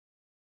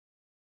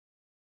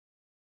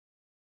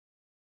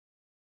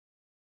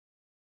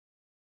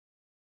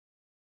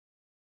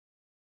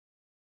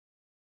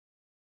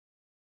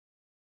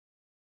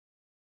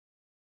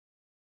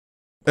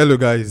Hello,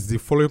 guys. The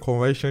following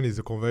conversation is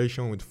a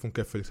conversation with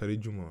Funke Felix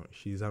Adejumo.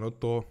 She's an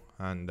author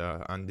and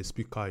the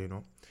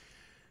speaker.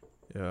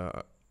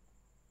 Uh,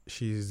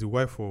 she's the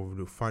wife of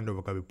the founder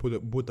of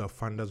Agape. Both are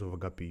founders of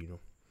Agape.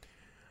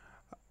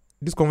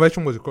 This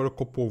conversation was recorded a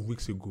couple of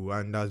weeks ago,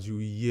 and as you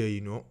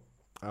hear,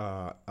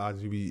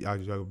 as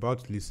you're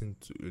about to listen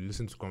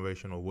to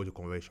conversation or watch the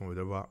conversation,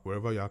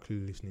 wherever you're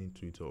actually listening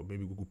to it, or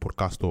maybe Google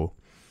Podcast or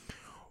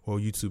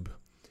YouTube,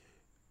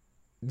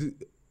 the,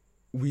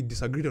 we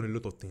disagreed on a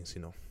lot of things.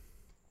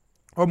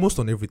 Almost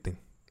on everything.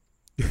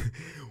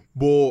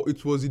 But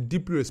it was a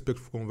deeply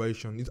respectful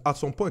conversation. At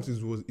some point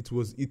it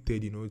was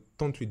heated, it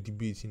turned to a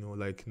debate,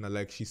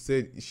 like she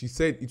said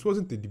it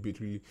wasn't a debate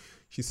really.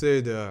 She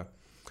said it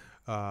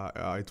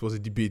was a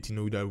debate,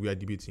 that we are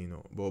debating,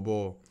 but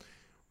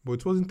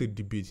it wasn't a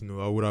debate,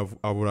 I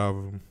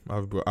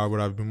would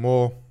have been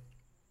more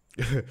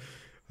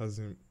as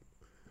in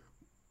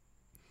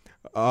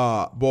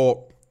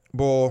but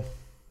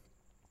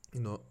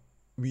you know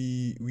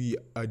we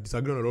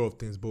disagreed on a lot of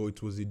things, but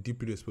it was a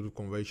deeply respectful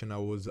conversation. I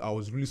was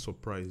really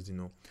surprised,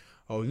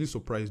 I was really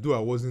surprised, though I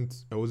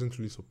wasn't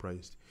really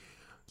surprised.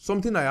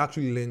 Something I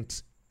actually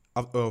learned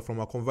from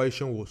our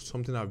conversation was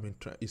something I've been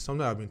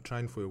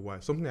trying for a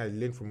while. Something I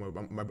learned from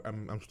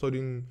I'm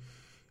studying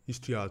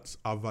history at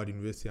Harvard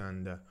University,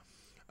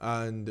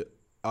 and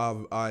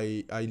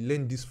I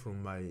learned this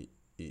from my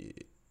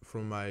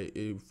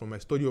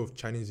study of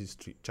Chinese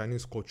history,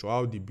 Chinese culture,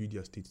 how they build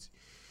their states.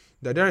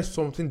 That there is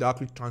something that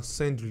actually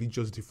transcends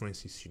religious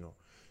differences.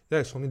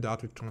 There is something that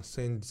actually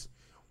transcends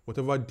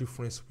whatever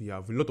difference we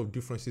have, a lot of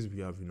differences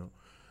we have,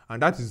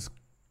 and that is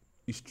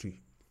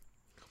history.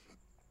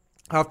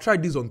 I've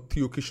tried this on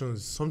three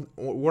occasions.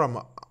 What I'm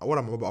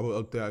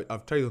about there,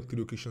 I've tried it on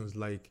three occasions.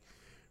 Like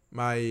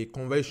my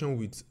conversation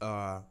with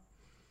I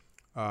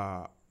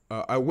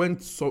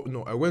went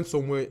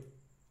somewhere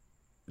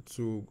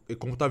to a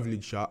computer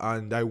village,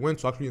 and I went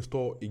to actually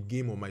install a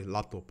game on my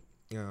laptop,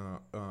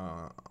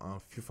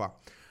 FIFA.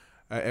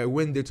 I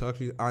went there to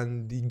actually,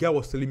 and the guy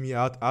was telling me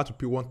I had to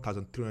pay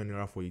 1,300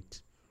 naira for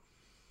it.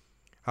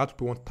 I had to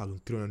pay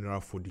 1,300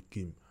 naira for the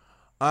game.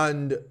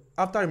 And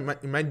after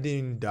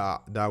reminding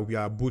that we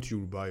are both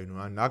Yoruba,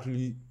 and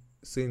actually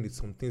saying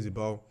some things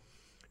about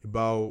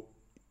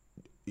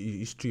the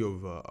history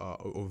of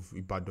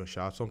Ibadan,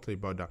 something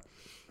about that.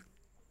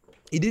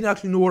 He didn't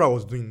actually know what I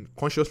was doing.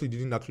 Consciously,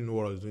 didn't actually know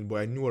what I was doing, but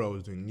I knew what I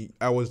was doing.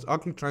 I was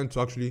actually trying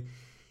to actually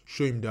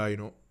show him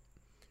that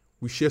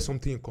we share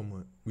something in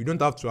common. We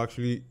don't have to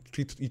actually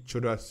treat each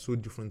other so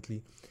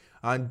differently.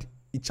 And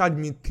he charged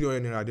me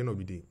 300 naira at the end of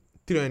the day.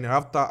 300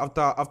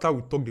 naira after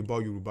we talked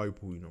about Yoruba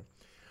people.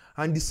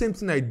 And the same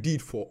thing I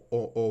did for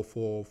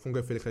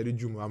Funke Felix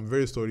Adejumo. I'm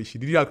very sorry. She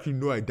didn't actually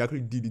know I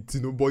actually did it,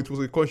 but it was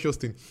a conscious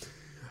thing.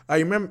 I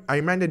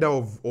reminded her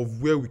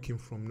of where we came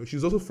from.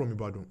 She's also from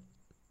Ibadan.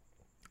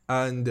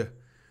 And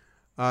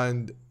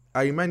I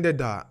reminded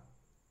her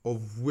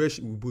of where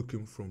we both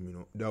came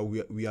from, that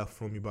we are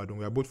from Ibadan.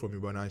 We are both from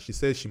Ibadan. And she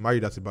said she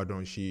married at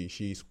Ibadan.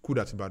 She's good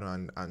at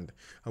Ibadan, and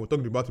we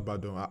talked about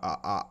Ibadan,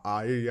 our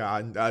area,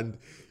 and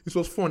it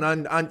was fun.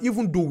 And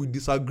even though we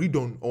disagreed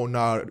on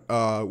our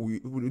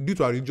due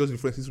to our religious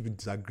differences, we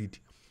disagreed,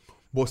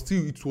 but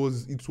still it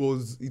was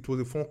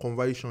a fun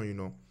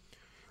conversation,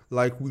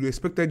 Like we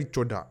respected each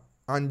other.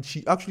 And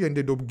she actually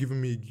ended up giving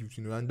me a gift,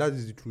 and that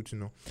is the truth,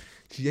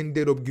 She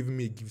ended up giving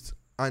me a gift,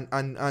 and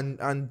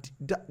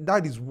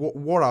that is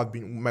what I've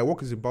been. My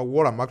work is about.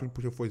 What I'm actually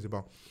pushing for is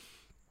about.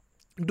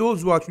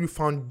 Those who actually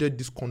founded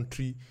this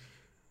country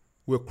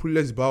were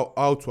clueless about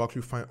how to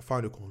actually found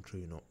the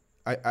country.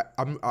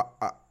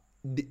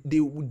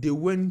 They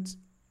went.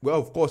 Well,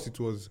 of course, it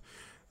was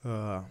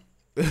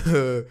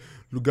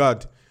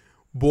Lugard,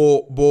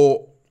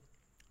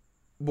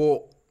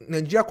 but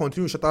Nigeria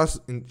continues to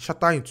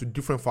shatter into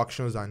different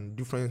factions and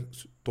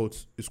different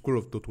thoughts, a school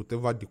of thought,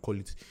 whatever they call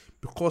it,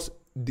 because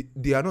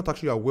they are not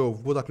actually aware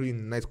of what actually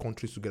unites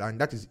countries together, and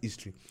that is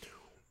history.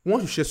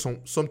 Once you share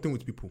something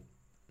with people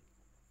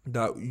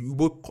that you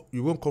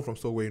won't come from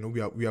somewhere,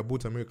 we are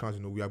both Americans,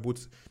 we are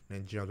both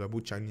Nigerians, we are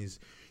both Chinese.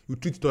 You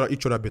treat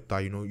each other better,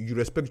 you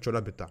respect each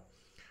other better,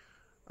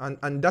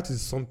 and that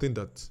is something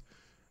that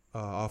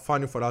our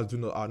founding fathers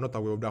are not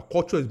aware of. That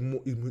culture is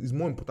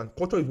more important.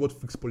 Culture is what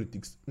fixes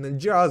politics.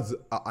 Nigeria has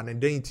an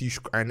identity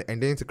issue, an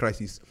identity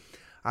crisis,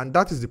 and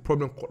that is the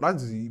problem. That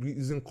is the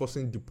reason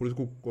causing the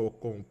political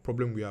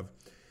problem we have.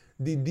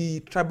 The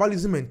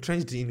tribalism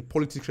entrenched in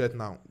politics right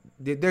now.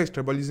 There is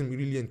tribalism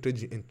really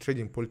entrenched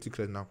in politics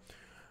right now,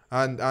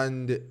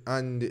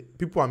 and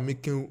people are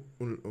making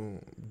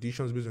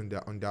decisions based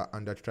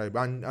on their tribe.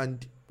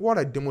 And what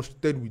I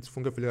demonstrated with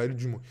Funke Felix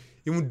Adejumo,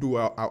 even though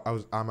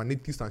I'm an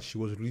atheist and she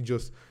was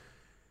religious,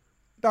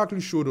 that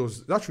actually showed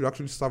us, that should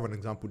actually serve an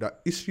example that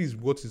history is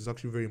what is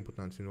actually very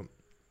important.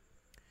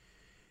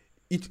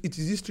 It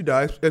is history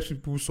that helps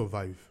people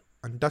survive,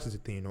 and that is the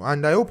thing.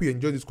 And I hope you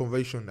enjoy this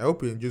conversation. I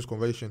hope you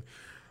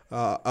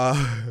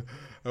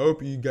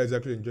guys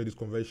actually enjoy this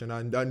conversation.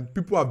 And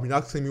people have been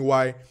asking me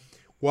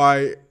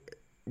why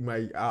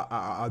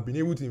I've been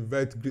able to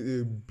invite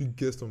big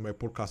guests on my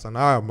podcast, and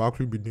I am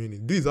actually be doing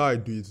it. This is how I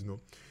do it,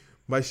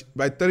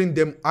 by telling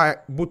them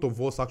both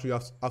of us actually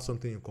have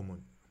something in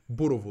common,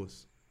 both of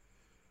us,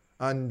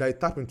 and I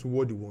tap into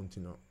what they want,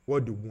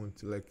 what they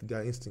want, like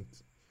their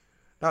instinct.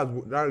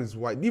 That is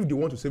why if they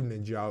want to save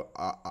Nigeria,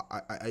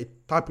 I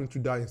tap into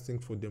that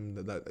instinct for them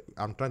that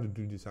I'm trying to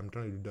do this, I'm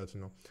trying to do that,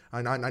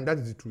 and that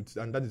is the truth,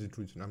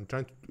 and I'm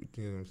trying to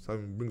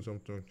bring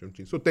something.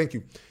 So thank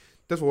you.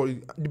 That's what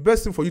the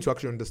best thing for you to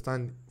actually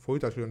understand,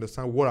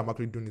 what I'm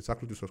actually doing is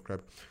actually to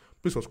subscribe.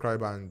 Please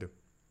subscribe and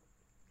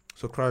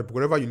subscribe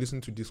wherever you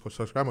listen to this.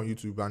 Subscribe on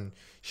YouTube and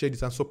share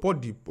this and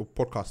support the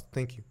podcast.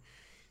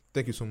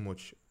 Thank you so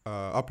much.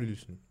 Happy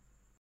listening.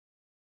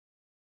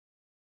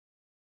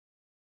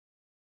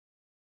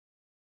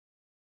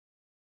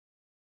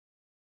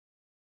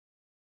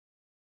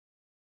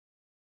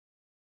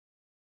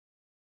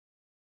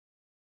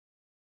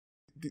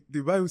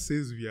 The Bible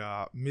says we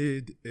are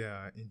made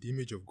in the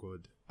image of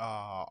God.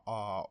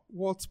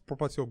 What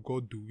property of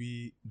God do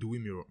we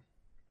mirror?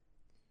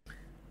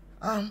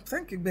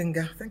 Thank you,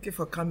 Benga. Thank you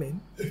for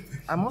coming.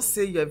 I must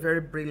say you're a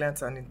very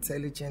brilliant and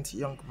intelligent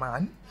young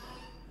man,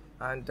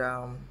 and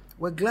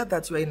we're glad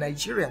that you are a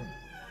Nigerian,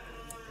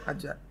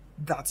 and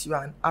that you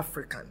are an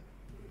African.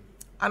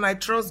 And I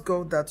trust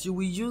God that you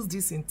will use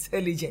this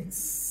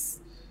intelligence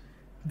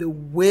the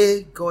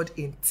way God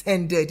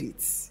intended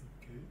it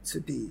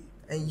to be,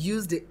 and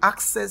use the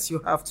access you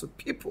have to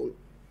people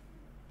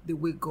the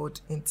way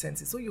God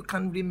intends it, so you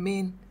can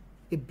remain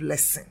a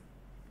blessing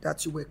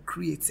that you were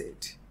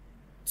created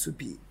to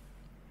be.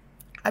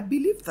 I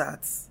believe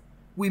that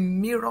we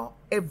mirror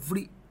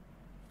every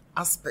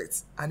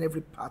aspect and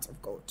every part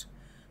of God.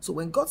 So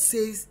when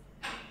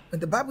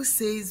the Bible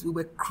says we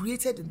were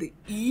created in the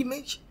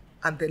image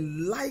and the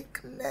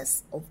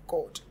likeness of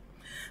God,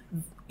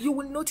 you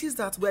will notice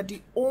that we're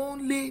the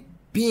only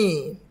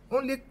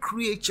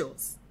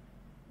creatures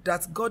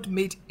that God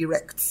made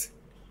erect.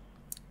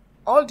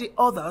 All the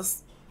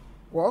others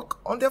walk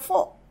on their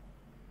four.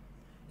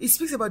 It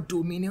speaks about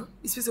dominion.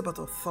 It speaks about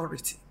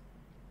authority.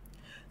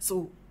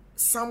 So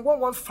Psalm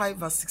 115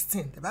 verse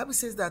 16, the Bible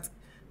says that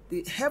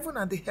the heaven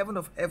and the heaven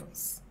of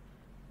heavens,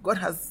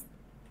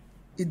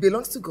 it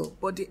belongs to God,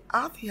 but the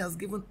earth he has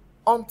given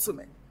unto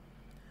men.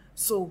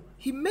 So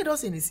he made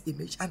us in his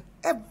image, and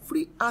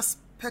every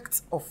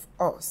aspect of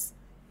us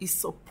is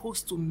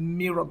supposed to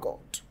mirror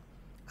God,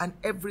 and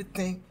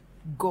everything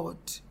God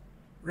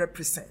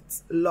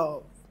represents: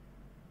 love,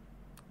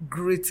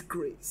 great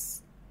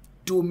grace,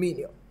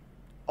 dominion,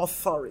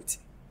 authority,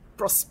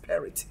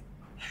 prosperity,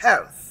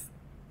 health,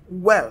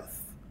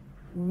 wealth,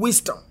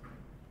 wisdom,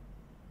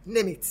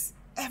 name it,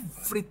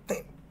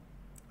 everything.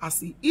 As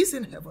he is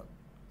in heaven,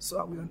 so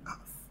are we on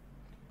earth.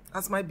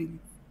 That's my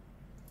belief.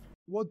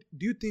 What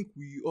do you think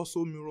we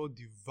also mirror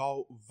the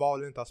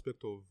violent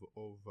aspect of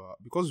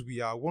because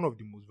we are one of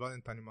the most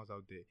violent animals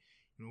out there?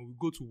 We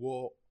go to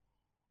war.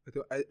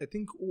 I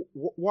think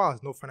war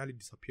has not finally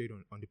disappeared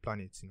on the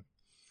planet,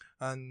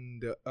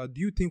 And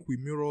do you think we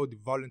mirror the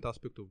violent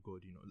aspect of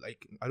God?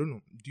 Like, I don't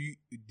know.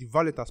 The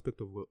violent aspect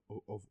of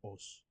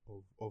us,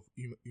 of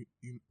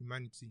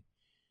humanity?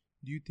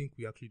 Do you think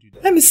we actually do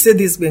that? Let me say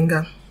this,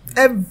 Benga.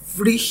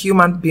 Every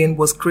human being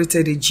was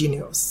created a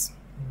genius.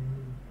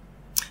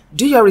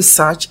 Do your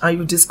research and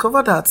you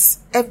discover that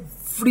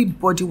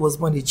everybody was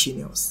born a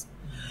genius.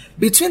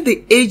 Between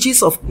the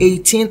ages of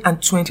 18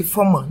 and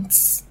 24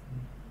 months,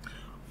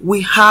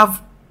 we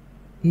have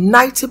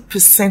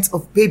 90%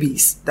 of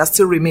babies that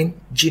still remain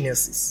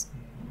geniuses.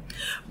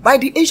 By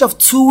the age of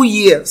 2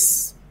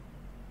 years,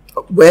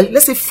 well,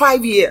 let's say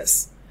 5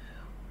 years,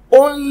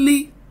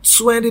 only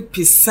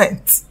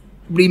 20%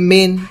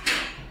 remain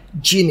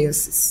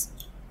geniuses.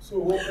 So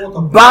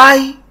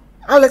what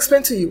I'll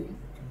explain to you.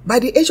 By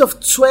the age of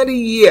 20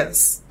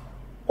 years,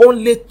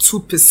 only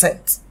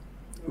 2%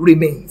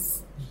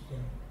 remains.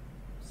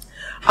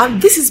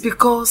 And this is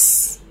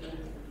because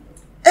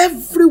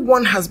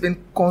everyone has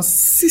been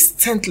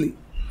consistently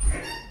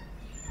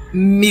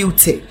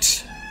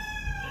muted.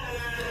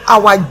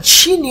 Our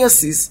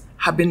geniuses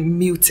have been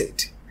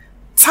muted,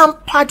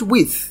 tampered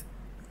with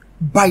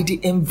by the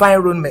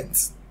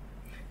environment.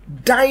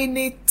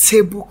 Dining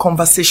table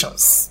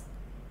conversations.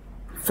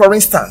 For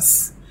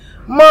instance,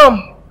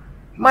 Mom,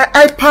 my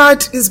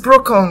iPad is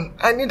broken.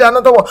 I need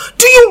another one.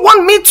 Do you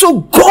want me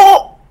to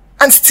go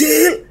and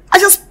steal? I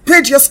just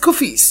paid your school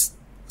fees.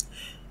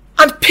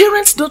 And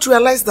parents don't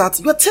realize that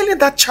you're telling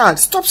that child,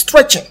 stop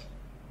stretching.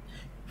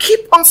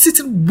 Keep on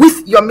sitting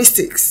with your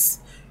mistakes.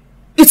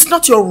 It's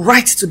not your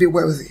right to be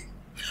wealthy.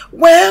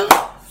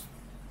 Well,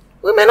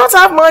 we may not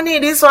have money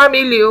in this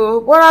family,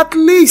 but at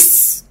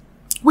least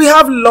we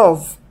have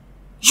love.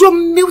 You're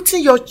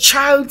muting your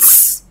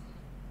child's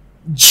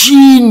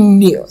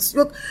genius.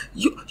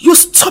 You're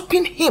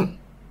stopping him.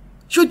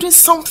 You're doing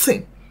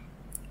something.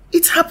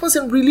 It happens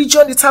in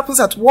religion. It happens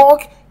at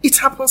work. It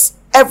happens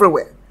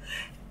everywhere.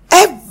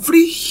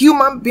 Every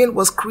human being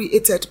was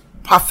created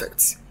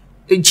perfect,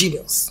 a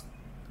genius.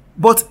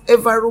 But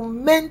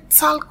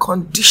environmental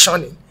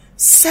conditioning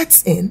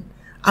sets in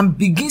and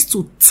begins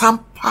to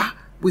tamper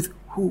with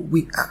who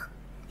we are.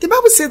 The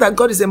Bible says that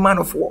God is a man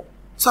of war.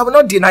 So I will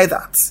not deny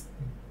that.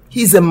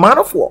 He is a man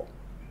of war.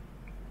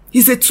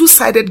 He's a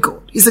two-sided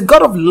God. He's a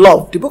God of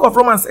love. The book of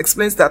Romans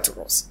explains that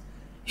to us.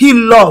 He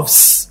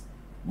loves,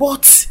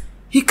 but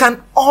he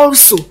can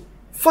also,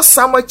 1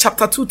 Samuel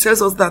chapter 2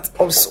 tells us that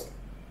also.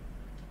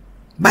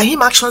 By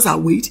him actions are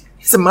weighed.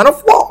 He's a man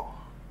of war.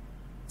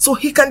 So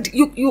he can,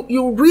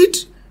 you read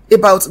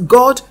about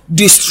God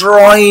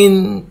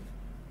destroying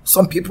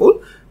some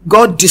people,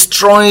 God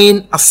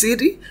destroying a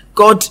city,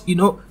 God,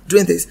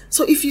 doing this.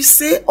 So if you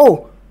say,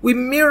 oh, we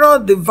mirror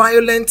the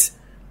violent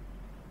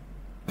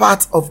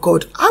part of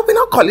God, I will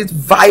not call it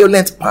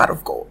violent part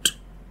of God.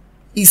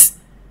 Is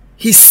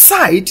his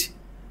side,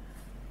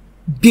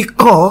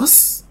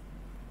 because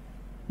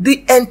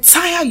the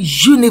entire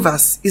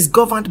universe is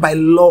governed by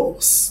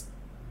laws.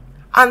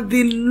 And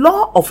the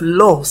law of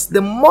laws,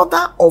 the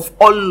mother of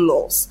all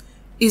laws,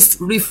 is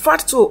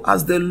referred to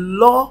as the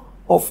law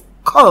of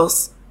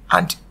cause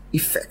and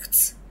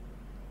effect.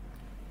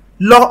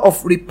 Law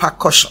of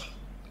repercussion.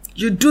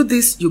 You do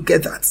this, you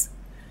get that.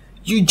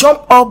 You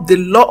jump up, the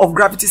law of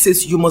gravity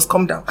says you must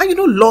come down. And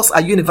laws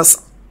are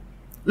universal.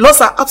 Laws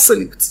are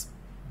absolute.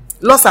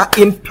 Laws are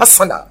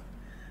impersonal.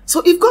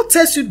 So if God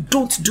tells you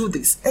don't do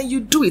this and you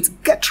do it,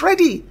 get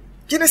ready.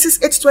 Genesis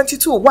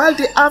 8:22, while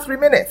the earth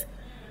remaineth.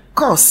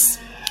 Cause,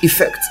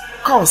 effect.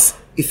 Cause,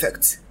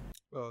 effect.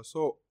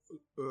 So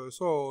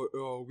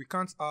we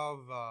can't have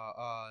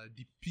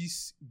the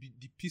peace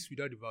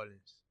without the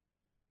violence.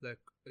 Like,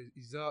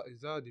 is that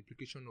the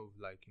implication of,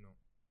 like,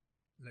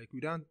 like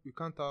we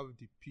can't have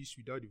the peace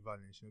without the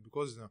violence,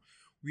 because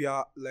we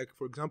are, like,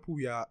 for example,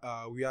 we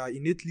are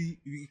innately,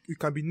 we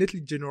can be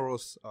innately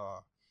generous,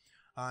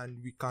 and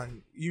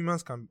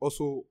humans are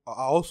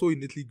also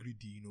innately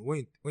greedy,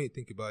 when you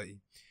think about it.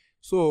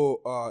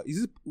 So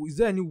is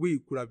there any way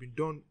it could have been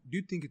done? Do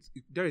you think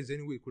there is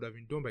any way it could have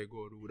been done by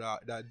God, or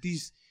that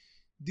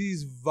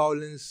this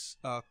violence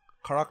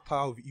character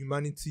of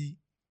humanity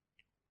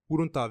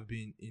wouldn't have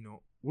been,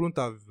 wouldn't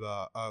have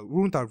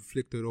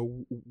reflected,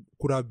 or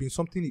could have been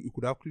something it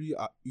could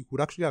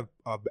actually have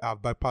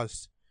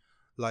bypassed?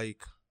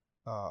 Like,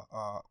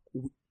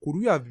 could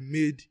we have been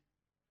made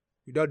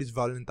without this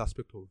violent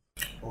aspect of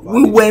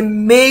we were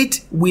made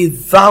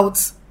without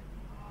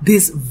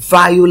this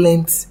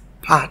violent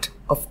part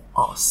of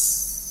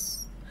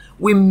us.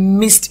 We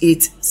missed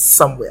it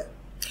somewhere.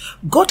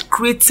 God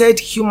created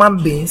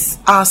human beings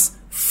as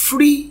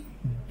free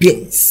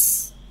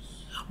beings,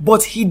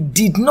 but he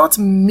did not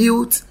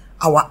mute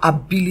our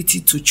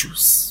ability to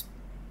choose.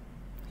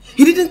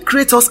 He didn't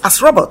create us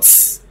as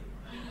robots.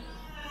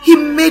 He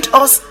made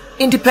us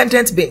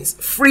independent beings,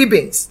 free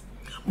beings.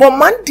 But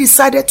man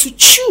decided to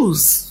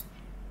choose.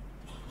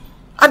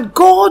 And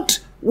God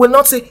will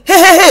not say,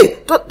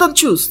 hey, don't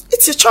choose.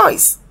 It's your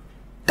choice.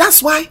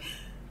 That's why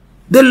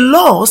the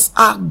laws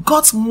are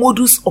God's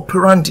modus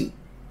operandi.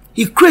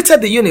 He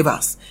created the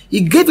universe.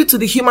 He gave it to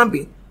human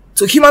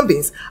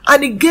beings,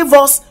 and he gave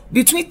us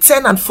between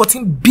 10 and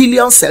 14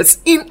 billion cells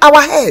in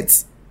our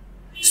heads.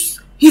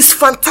 He's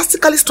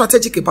fantastically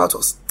strategic about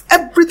us.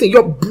 Everything,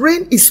 your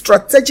brain is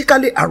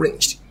strategically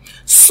arranged.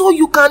 So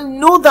you can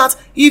know that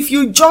if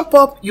you jump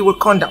up, you will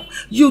come down.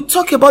 You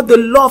talk about the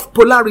law of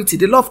polarity,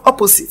 the law of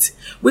opposite.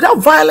 Without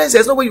violence,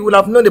 there's no way you will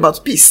have known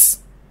about peace.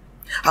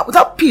 And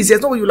without peace,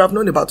 there's no way you will have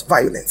known about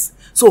violence.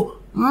 So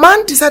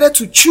man decided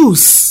to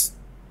choose.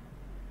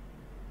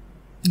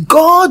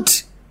 God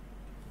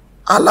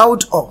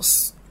allowed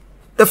us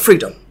the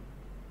freedom.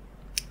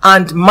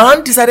 And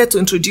man decided to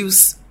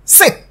introduce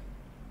sin.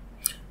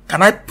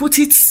 Can I put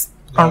it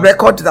on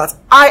record that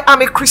I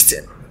am a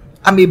Christian?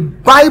 I'm a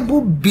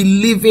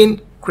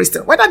Bible-believing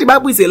Christian. Whether the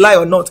Bible is a lie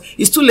or not,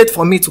 it's too late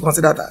for me to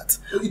consider that.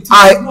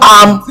 I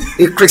am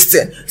a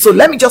Christian. So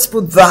let me just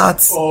put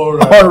that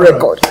on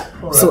record.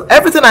 Right. So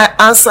everything I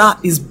answer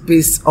is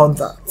based on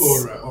that.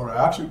 All right.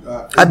 Actually,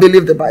 I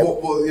believe the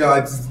Bible. Well, yeah,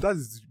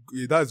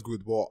 that is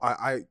good. But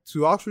I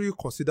to actually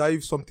consider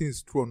if something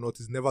is true or not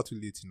is never too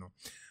late,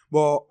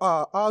 But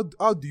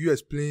how do you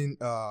explain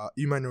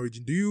human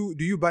origin? Do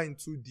you buy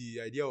into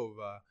the idea of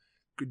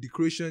the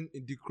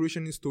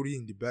creation story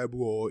in the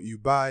Bible, or you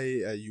buy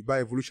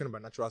evolution by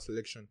natural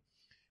selection?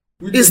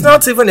 It's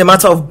not even a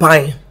matter of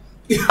buying,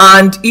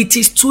 and it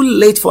is too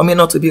late for me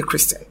not to be a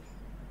Christian.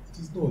 It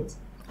is not.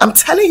 I'm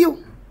telling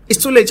you,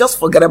 it's too late. Just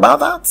forget about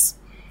that.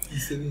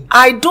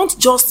 I don't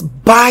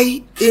just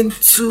buy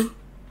into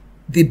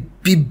the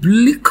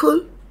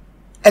biblical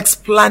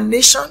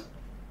explanation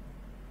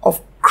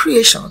of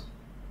creation.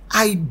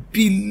 I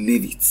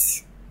believe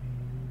it,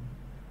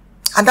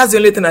 and that's the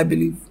only thing I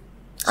believe.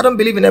 I don't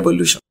believe in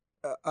evolution.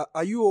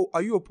 Are you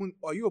open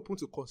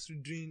to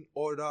considering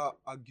other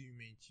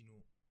arguments?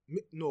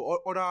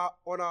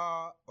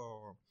 Other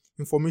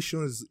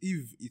informations,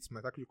 if it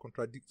might actually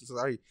contradict.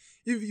 Sorry,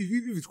 if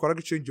it could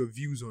actually change your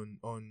views on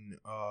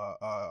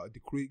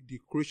the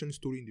creation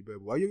story in the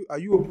Bible. Are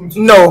you open to?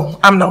 No,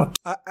 I'm not.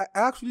 I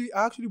actually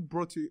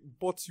brought you a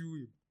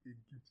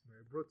gift.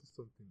 I brought you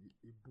something,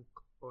 a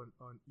book. on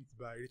it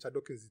by Richard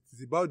Dawkins.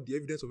 It's about the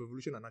evidence of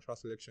evolution and natural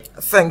selection.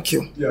 Thank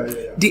you. Yeah.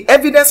 The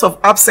evidence of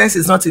absence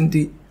is not in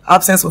the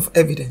absence of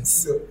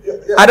evidence.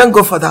 Yeah. I don't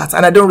go for that,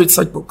 and I don't read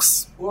such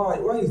books. Why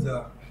is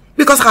that?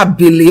 Because I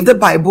believe the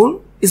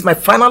Bible is my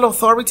final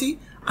authority,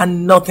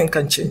 and nothing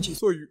can change it.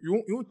 So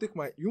you won't take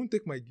my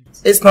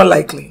gifts. It's not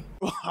likely.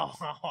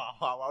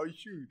 Wow, you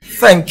should.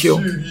 Thank you.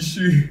 You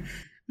should.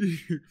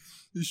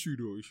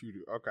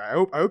 Okay, I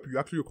hope you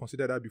actually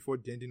consider that before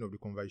the ending of the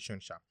conversation,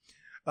 Sha.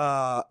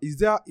 Is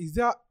there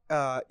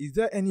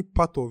any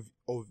part of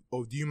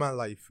the human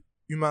life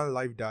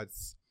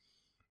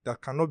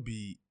that cannot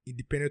be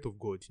independent of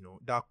God? You know,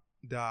 that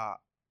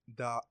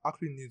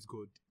actually needs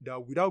God.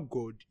 That without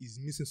God is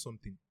missing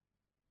something.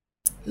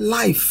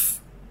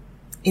 Life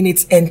in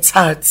its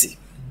entirety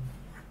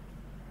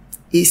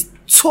is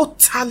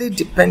totally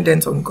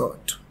dependent on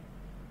God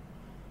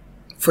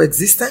for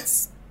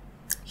existence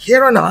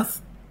here on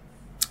earth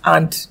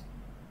and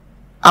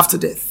after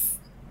death.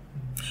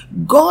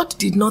 God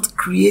did not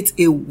create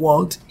a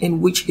world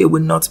in which he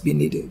will not be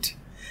needed.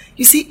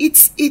 You see,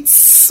 it's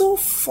so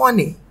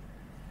funny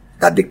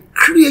that the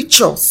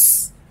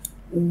creatures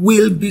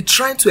will be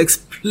trying to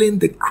explain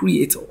the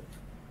creator.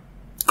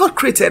 God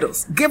created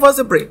us, gave us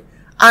a brain,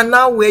 and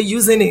now we're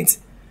using it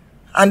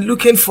and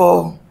looking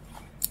for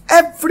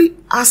every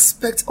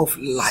aspect of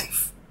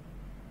life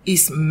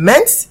is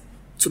meant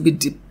to be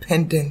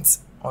dependent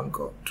on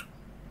God.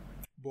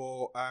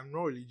 But I'm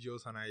not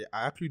religious, and I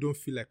actually don't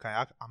feel like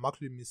I'm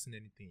actually missing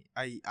anything.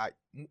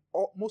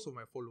 Most of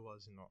my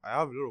followers, you know, I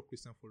have a lot of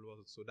Christian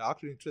followers, so they're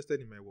actually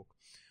interested in my work.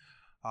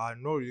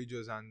 I'm not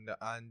religious, and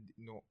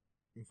you know,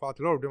 in fact,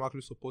 a lot of them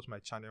actually support my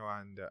channel,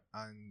 and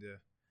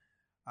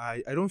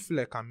I don't feel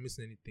like I'm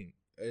missing anything.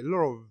 A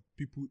lot of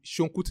people,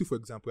 Sean Kuti, for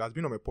example, has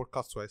been on my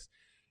podcast twice.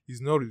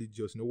 He's not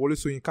religious. You know, Wole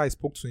Soyinka, I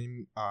spoke to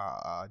him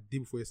day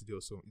before yesterday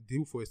or so. Day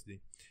before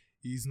yesterday.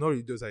 He's not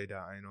religious either,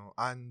 you know,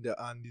 and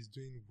he's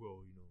doing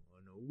well, you know.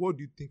 What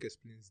do you think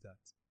explains that?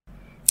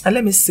 And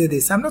let me say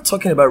this. I'm not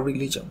talking about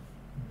religion.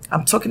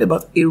 I'm talking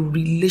about a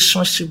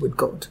relationship with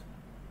God.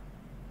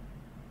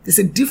 There's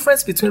a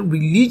difference between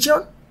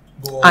religion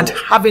and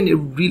having a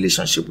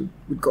relationship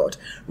with God.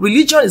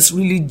 Religion is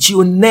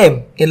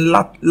religionem in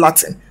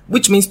Latin,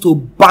 which means to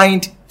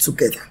bind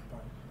together.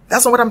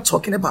 That's not what I'm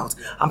talking about.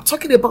 I'm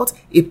talking about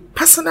a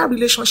personal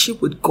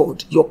relationship with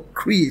God, your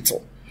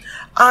creator.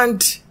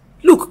 And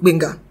look,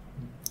 Benga,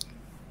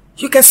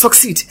 you can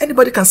succeed.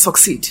 Anybody can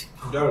succeed.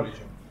 Without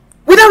religion.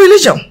 Without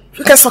religion,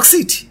 you can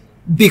succeed.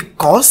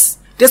 Because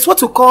there's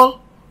what we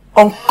call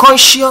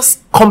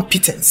unconscious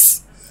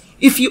competence.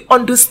 If you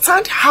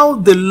understand how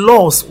the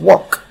laws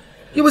work,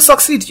 you will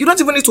succeed. You don't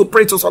even need to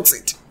pray to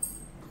succeed.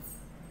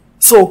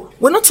 So,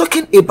 we're not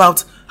talking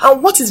about,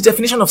 and what is the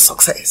definition of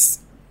success?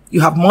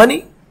 You have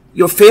money,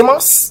 you're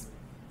famous,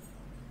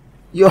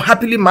 you're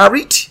happily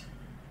married.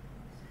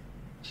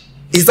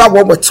 Is that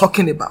what we're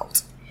talking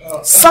about?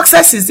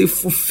 Success is the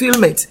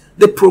fulfillment,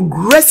 the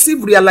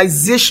progressive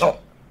realization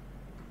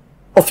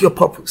of your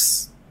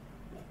purpose.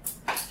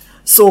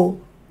 So,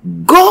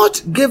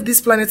 God gave this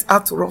planet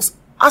out to us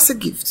as a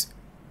gift,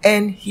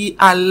 and he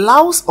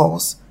allows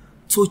us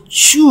to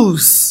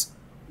choose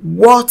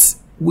what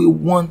we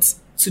want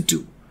to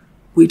do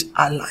with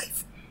our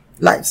lives.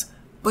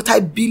 But I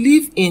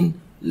believe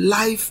in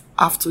life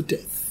after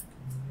death.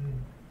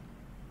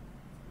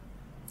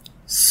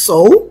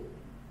 So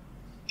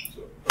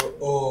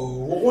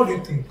what do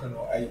you think? You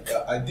know,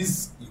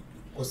 this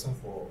question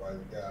for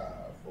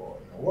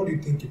what do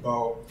you think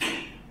about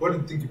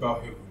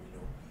heaven? You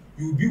know,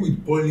 you'll be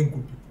with boiling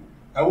good people.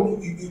 I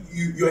wouldn't.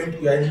 You're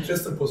an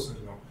interesting person,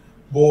 you know,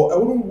 but I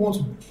wouldn't want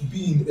to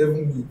be in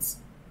heaven with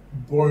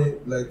boring,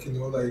 like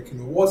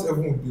what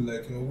heaven would be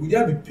like. You know, would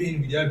there be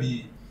pain? Would there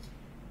be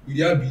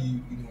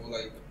you know,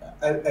 like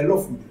I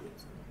love food.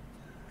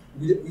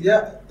 Would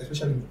there,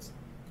 especially meat.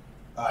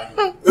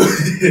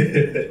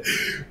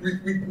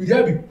 Would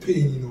there be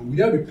pain? You know, would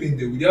there be pain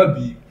there? Would there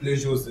be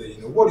pleasures there?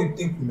 You know, what do you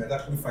think we might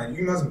actually find?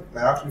 Humans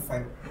might actually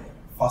find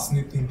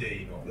fascinating there.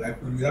 You know,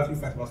 like we will actually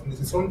find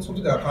fascinating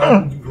something that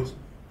can give us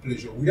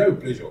pleasure. Would there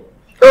be pleasure?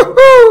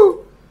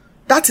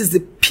 That is the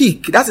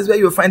peak. That is where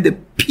you will find the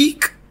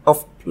peak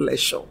of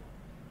pleasure.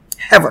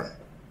 Heaven,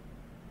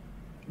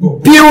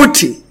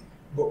 beauty,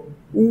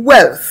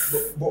 wealth,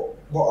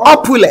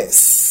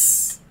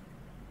 opulence.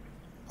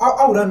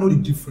 How would I know the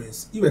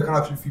difference if I can't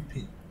actually feel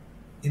pain?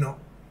 You know?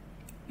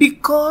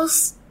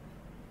 Because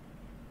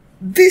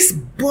this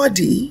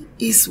body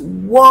is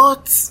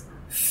what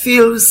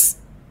feels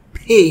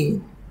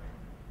pain.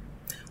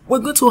 We're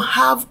going to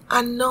have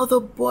another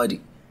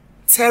body,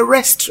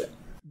 terrestrial.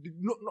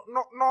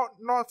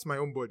 Not my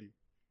own body.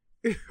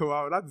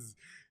 Wow, that is,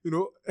 you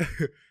know,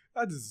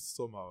 that is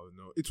somehow, you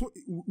know.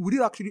 Would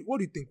it actually, what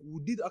do you think?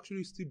 Would it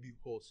actually still be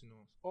us, you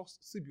know? Us,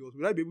 still be us?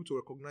 Would I be able to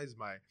recognize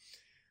my,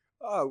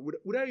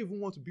 would I even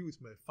want to be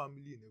with my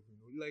family and everything?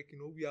 You know? Like, you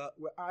know,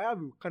 I have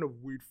a kind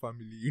of weird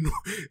family, you know.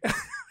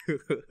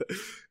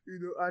 You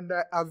know, and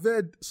I've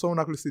heard someone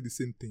actually say the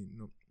same thing, you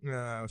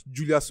know.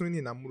 Julia Sweeney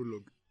in a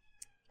monologue.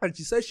 And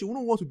she said she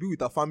wouldn't want to be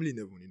with her family in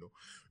heaven,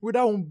 Well,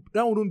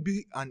 that wouldn't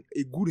be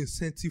a good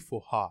incentive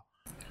for her.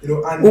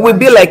 We will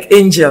be like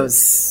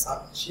angels.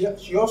 She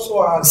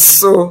also has...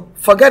 So,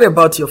 forget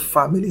about your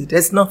family.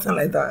 There's nothing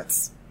like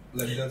that.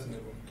 Like that in heaven.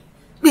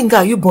 Binga,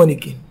 are you born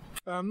again?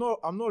 I'm not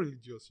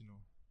religious,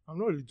 I'm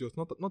not religious.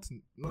 Not.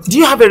 Do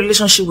you have a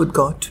relationship with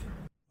God?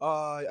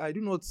 I do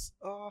not.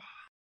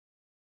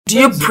 Do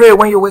you pray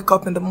when you wake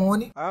up in the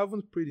morning? I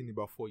haven't prayed in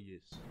about 4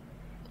 years.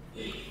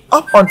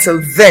 Up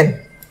until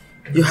then,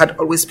 you had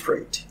always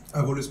prayed.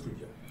 I've always prayed,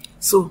 yeah.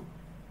 So,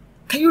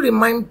 can you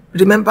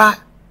remember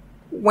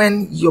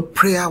when your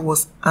prayer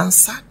was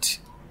answered?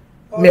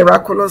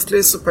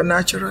 Miraculously,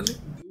 supernaturally?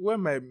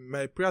 When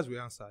my prayers were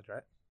answered,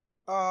 right?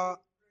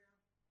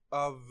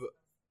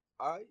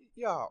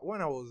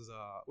 When I was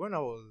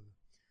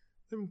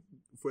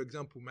for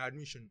example, my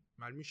admission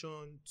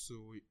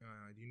to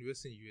the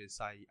university in US,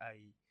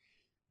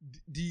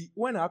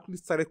 when I actually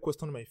started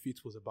questioning my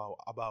faith was about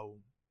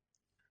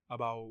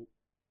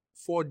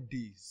 4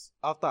 days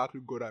after I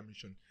actually got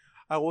admission.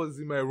 I was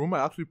in my room.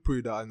 I actually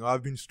prayed that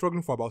I've been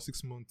struggling for about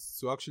 6 months.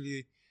 So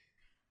actually,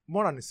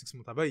 more than 6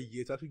 months, about a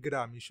year to actually get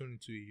admission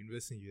to a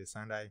university in US,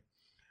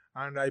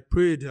 and I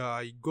prayed.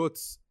 I got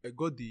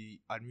the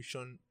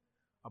admission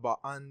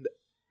and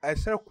I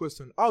started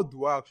questioning, how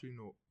do I actually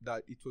know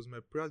that it was my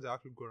prayers that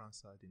actually got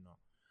answered?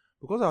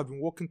 Because I've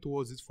been working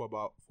towards it for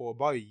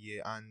about a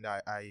year, and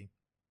I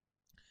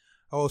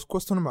was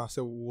questioning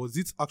myself, was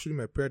it actually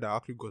my prayer that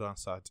actually got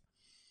answered?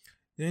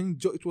 Then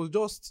it was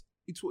just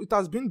it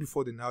has been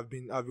before then. I've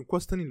been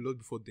questioning a lot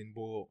before then,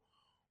 but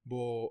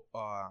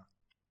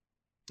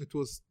it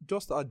was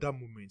just at that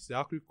moment they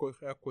actually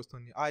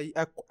questioning.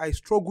 I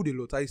struggled a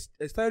lot. I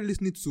started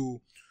listening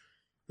to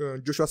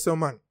Joshua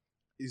Selman,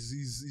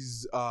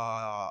 his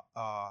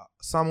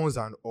sermons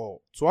and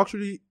all. So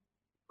actually,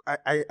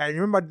 I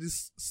remember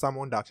this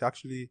sermon that she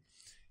actually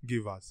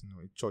gave us,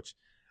 in church,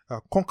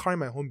 conquering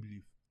my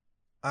unbelief,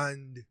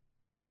 and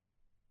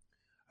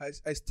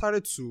I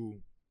started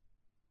to.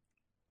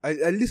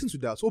 I listened to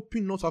that, so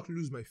hoping not to actually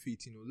lose my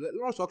faith,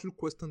 not to actually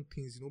question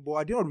things, but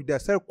at the end of the day, I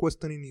started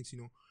questioning it,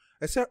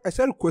 I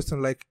started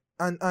questioning, like,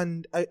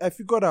 and I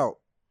figured out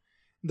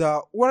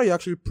that whether you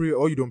actually pray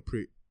or you don't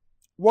pray,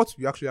 what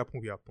will actually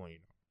happen will happen,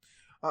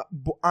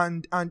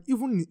 and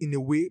even in a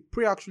way,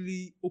 prayer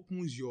actually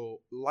opens your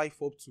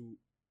life up to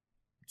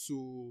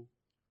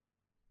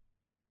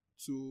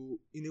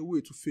in a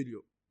way to failure,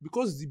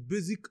 because the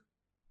basic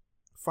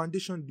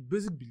foundation, the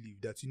basic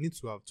belief that you need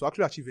to have to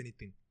actually achieve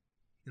anything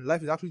in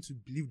life is actually to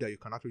believe that you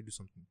can actually do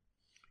something.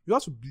 You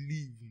have to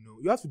believe,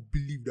 you have to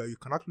believe that you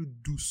can actually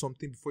do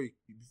something before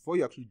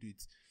you actually do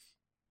it.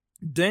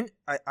 Then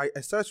I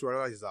started to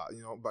realize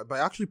that, by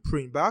actually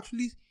praying, by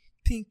actually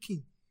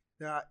thinking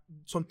that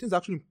something's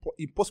actually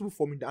impossible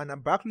for me,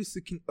 and by actually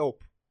seeking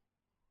help,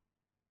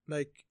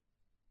 like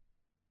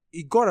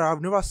a God that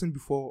I've never seen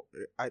before,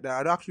 that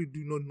I actually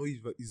do not know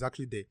is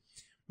actually there.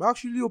 By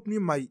actually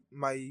opening my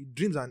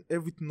dreams and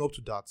everything up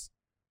to that,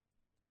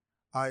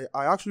 I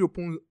actually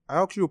open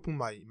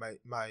my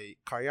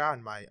career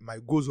and my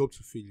goals up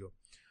to failure,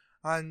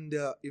 and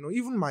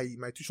even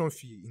my tuition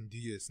fee in the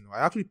years, I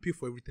actually pay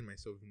for everything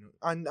myself,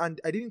 and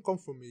I didn't come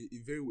from a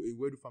very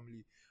wealthy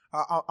family.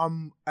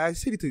 I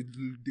said it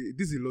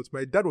this a lot.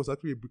 My dad was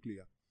actually a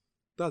bricklayer.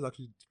 That's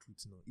actually the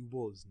truth, it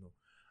was,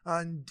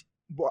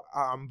 but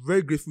I'm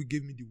very grateful he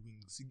gave me the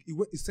wings.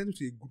 He sent me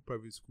to a good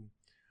private school.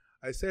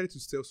 I started to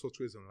sell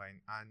softwares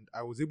online, and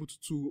I was able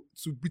to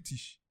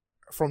British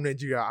from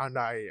Nigeria, and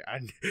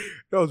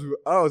that was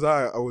how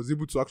I was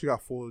able to actually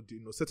afford,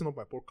 setting up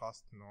my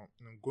podcast,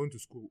 going to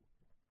school,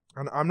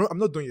 and I'm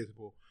not done yet,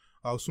 but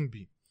I'll soon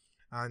be,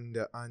 and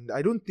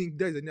I don't think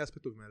there is any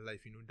aspect of my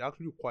life, that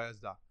actually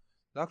requires that.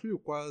 That actually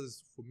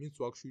requires for me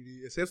to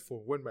actually, except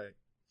for when my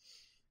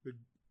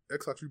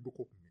ex actually broke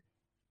up with me.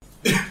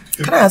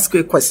 Can I ask you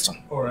a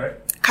question? All right.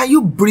 Can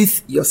you breathe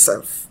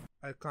yourself?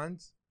 I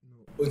can't.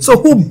 No. So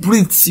who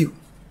breathes you?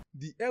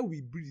 The air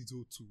we breathe is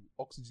O2,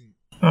 oxygen.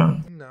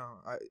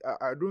 No,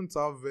 I don't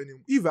have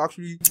any. If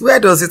actually, where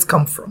does it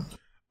come from?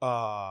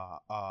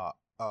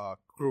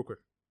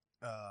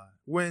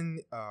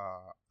 When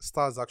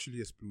stars actually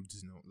explode,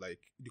 like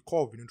the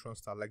core of a neutron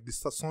star, like the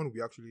sun,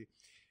 we actually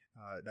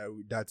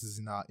that is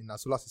in our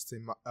solar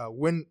system.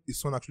 When the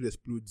sun actually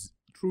explodes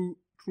through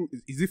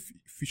is it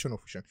fission or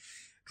fusion?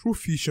 Through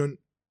fission,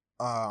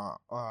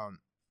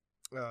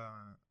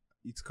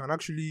 it can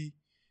actually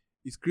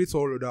creates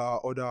all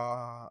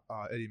other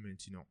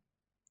elements,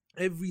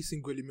 Every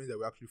single element that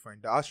we actually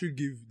find that actually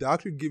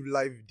give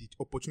life the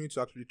opportunity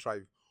to actually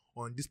thrive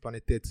on this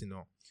planet Earth,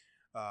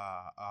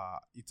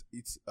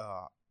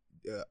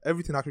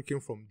 everything actually came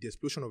from the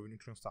explosion of a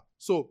neutron star.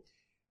 So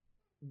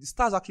the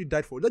stars actually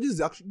died for. This is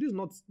not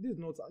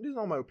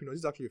my opinion. This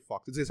is actually a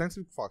fact. It's a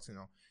scientific fact,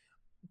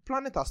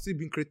 Planet has still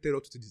been created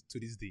up to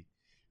this day,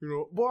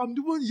 But I'm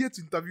the one here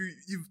to interview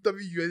you,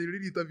 and you're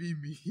really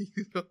interviewing me.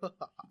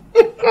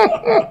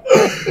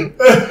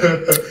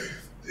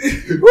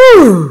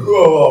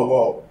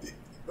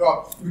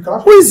 Wow.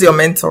 Who is your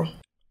mentor?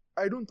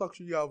 I don't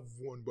actually have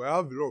one, but I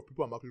have a lot of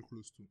people I'm actually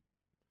close to.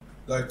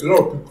 Like a lot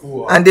of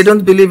people. And they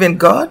don't believe in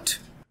God?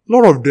 A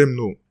lot of them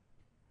know.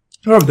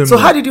 A lot of them So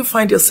know. how did you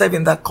find yourself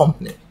in that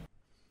company?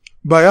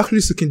 By actually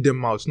seeking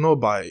them out, not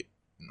by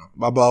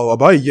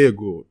about a year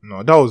ago.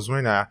 That was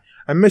when I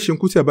met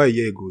Shenkuti about a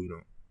year ago,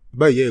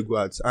 about a year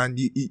ago and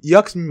he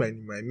asked me my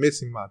name. I met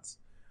him at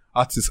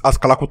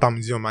Kalakota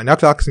Museum, and he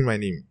actually asked me my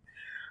name.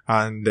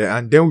 And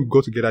then we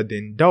got together.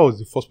 Then that was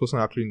the first person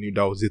I actually knew.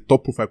 That was the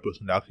top profile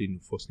person that I actually knew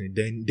first name.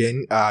 Then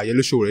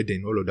Yellow Show already,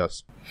 then all of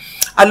that.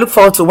 I look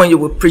forward to when you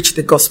will preach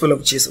the gospel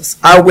of Jesus.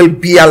 I will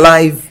be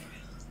alive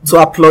to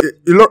applaud.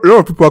 A lot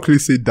of people actually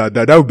say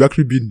that would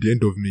actually be the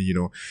end of me.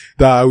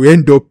 That we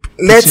end up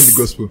preaching the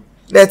gospel.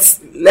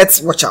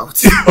 Let's watch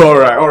out. all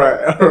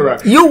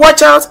right. You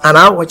watch out, and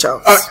I'll watch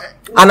out,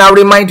 and I'll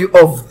remind you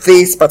of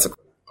this particular.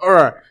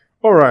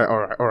 All right.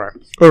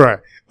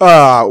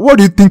 What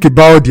do you think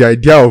about the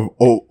idea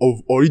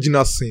of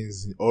original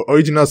sins or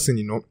original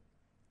sin?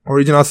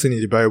 Original sin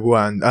in the Bible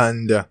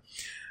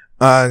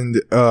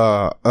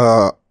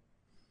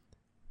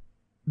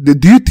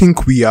do you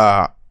think we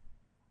are,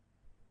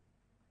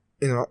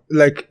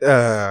 like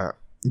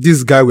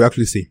this guy we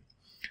actually say,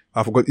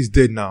 I forgot, he's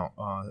dead now.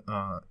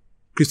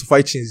 Christopher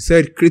Hitchens, he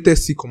said, "Created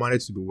C,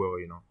 commanded to be well."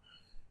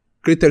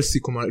 Created C,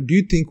 commanded. Do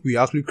you think we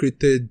actually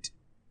created?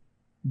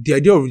 The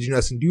idea of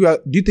original sin, do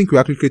you think we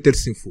actually created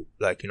sinful?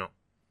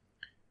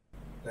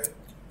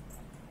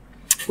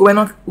 We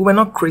were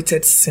not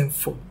created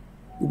sinful.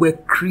 We were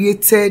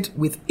created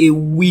with a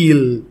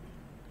will,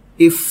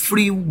 a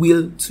free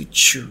will to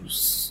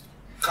choose.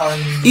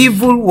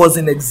 Evil was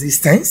in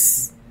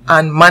existence,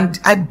 and man,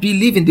 I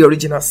believe in the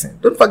original sin.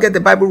 Don't forget,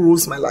 the Bible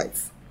rules my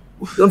life.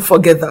 Don't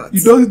forget that.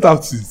 You don't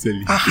have to,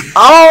 Sally.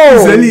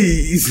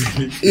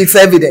 It's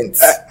evident.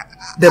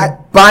 The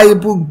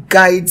Bible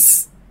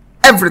guides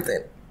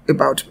everything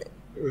about me.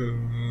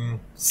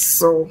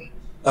 So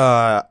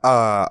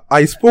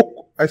I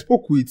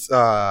spoke with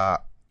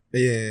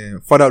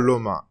Father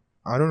Loma.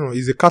 I don't know,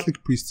 he's a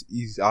Catholic priest.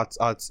 He's at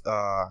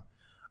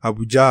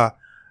Abuja,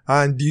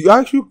 and he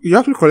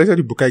actually collected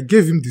the book. I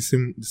gave him the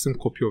same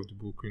copy of the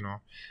book,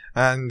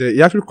 and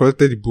he actually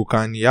collected the book,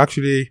 and he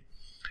actually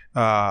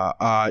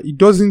he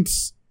doesn't,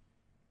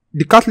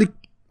 the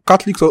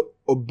Catholics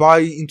buy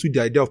into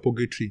the idea of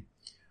purgatory.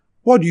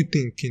 What do you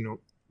think?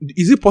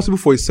 Is it possible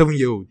for a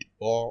 7-year-old,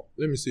 or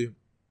let me say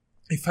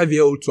a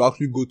 5-year-old, to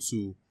actually go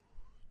to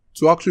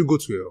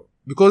hell?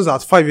 Because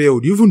at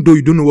 5-year-old, even though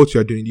you don't know what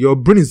you are doing, your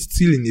brain is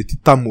still in a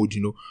theta mode,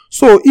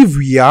 So if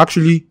we are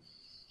actually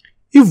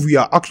if the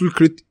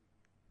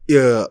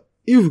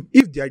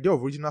idea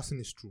of original sin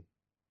is true,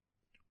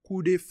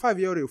 could a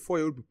 5-year-old or a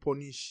 4-year-old be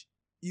punished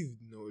if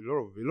a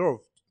lot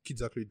of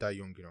kids actually die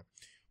young,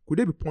 Could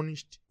they be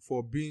punished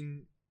for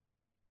being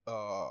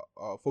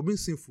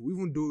sinful,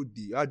 even though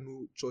they had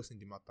no choice in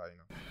the matter,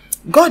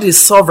 God is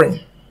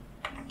sovereign,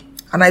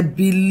 and I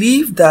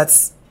believe that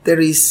there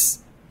is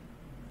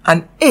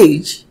an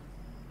age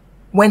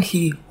when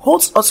He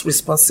holds us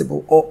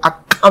responsible or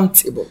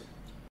accountable.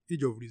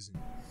 Age of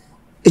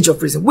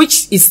reason,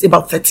 which is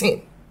about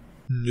 13.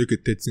 Okay,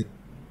 13.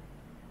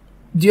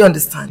 Do you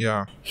understand?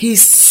 Yeah.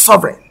 He's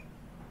sovereign,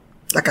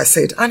 like I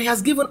said, and He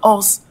has given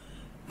us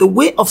the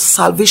way of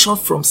salvation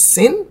from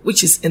sin,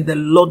 which is in the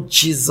Lord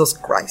Jesus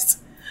Christ.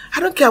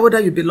 I don't care whether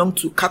you belong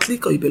to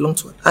Catholic or you belong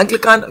to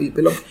Anglican or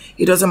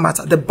it doesn't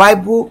matter. The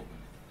Bible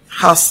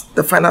has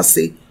the final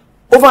say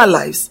over our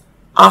lives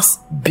as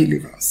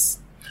believers.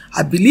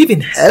 I believe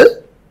in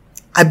hell.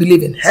 I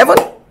believe in heaven.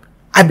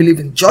 I believe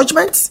in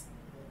judgment.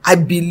 I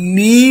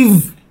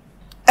believe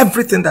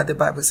everything that the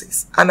Bible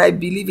says, and I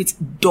believe it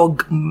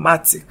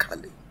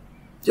dogmatically.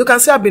 You can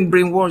say I've been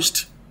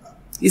brainwashed.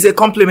 It's a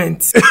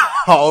compliment.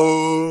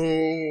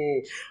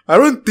 I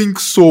don't think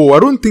so.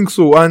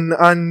 And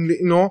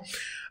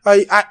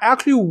I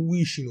actually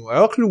wish,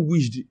 I actually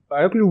wish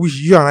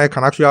you and I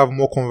can actually have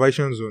more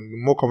conversion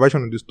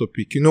on this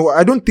topic.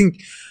 I don't think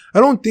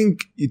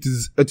it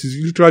is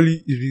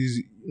literally,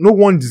 no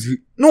one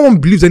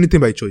believes anything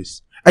by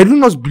choice. I do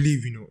not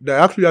believe, that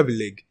I actually have a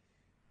leg.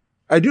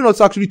 I do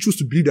not actually choose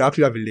to believe that I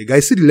actually have a leg.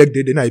 I see the leg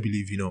there, then I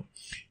believe,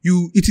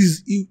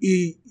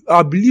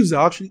 our beliefs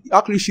are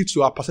actually shift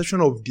to our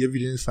perception of the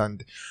evidence,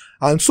 and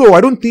so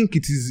I don't think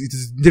it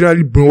is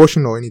generally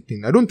brainwashing or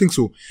anything. I don't think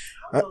so.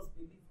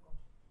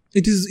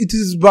 It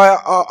is by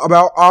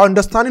about our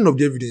understanding of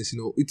the evidence.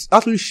 It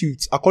actually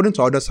shifts according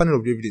to our understanding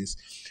of the evidence.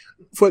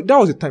 For that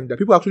was a time that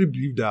people actually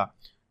believed that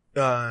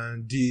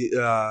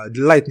the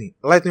lightning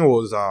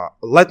was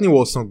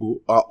Sango,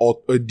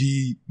 or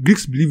the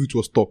Greeks believe it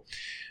was Thor,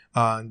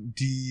 and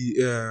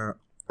the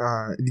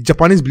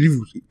Japanese believe it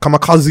was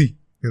kamikaze,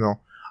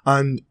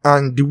 and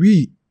and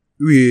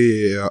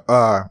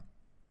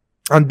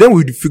then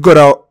we figured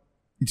out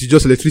it is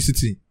just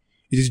electricity.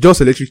 It is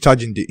just electric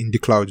charge in the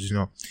clouds,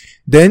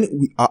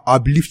 Then our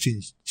belief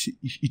changed.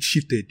 It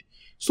shifted.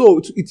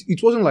 So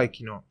it wasn't like,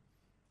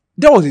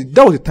 that was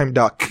a time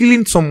that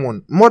killing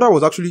someone. Murder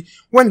was actually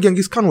when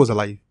Genghis Khan was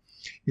alive.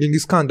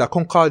 Genghis Khan that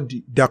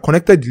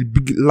connected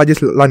the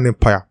largest land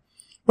empire.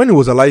 When he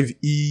was alive,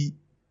 he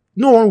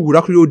no one would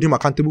actually hold him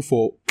accountable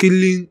for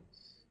killing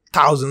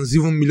thousands,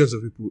 even millions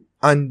of people.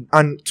 And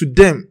to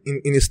them,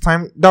 in his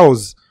time,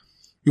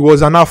 he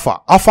was an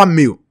alpha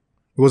male.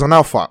 He was an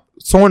alpha,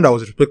 someone that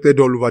was respected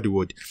all over the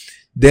world.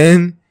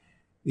 Then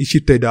he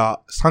shifted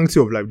sanctity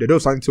of life. The idea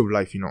of sanctity of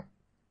life, The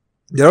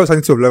idea of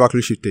sanctity of life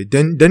actually shifted.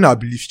 Then our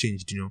beliefs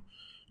changed,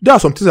 There are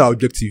some things that are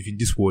objective in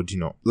this world,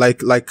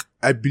 Like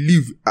I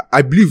believe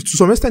to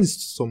some extent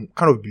it's some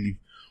kind of belief,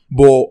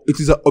 but it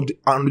is an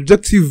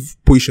objective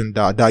position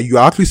that you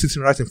are actually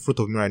sitting right in front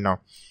of me right now.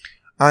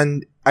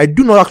 And I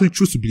do not actually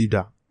choose to believe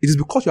that. It is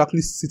because you're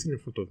actually sitting in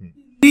front of me.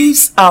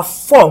 These are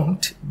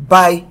formed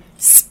by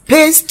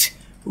spaced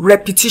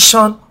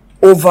repetition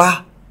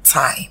over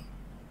time.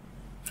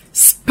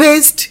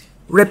 Spaced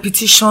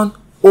repetition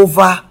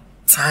over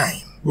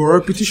time. But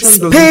repetition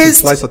doesn't imply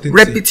Spaced certainty.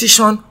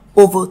 repetition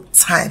over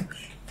time.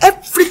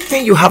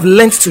 Everything you have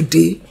learned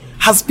today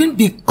has been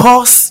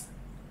because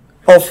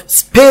of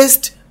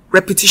spaced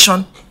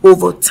repetition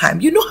over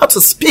time. You know how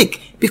to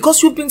speak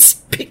because you've been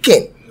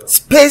speaking.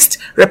 Spaced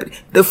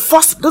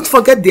don't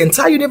forget, the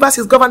entire universe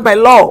is governed by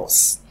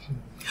laws.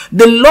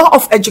 The law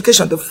of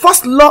education, the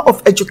first law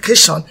of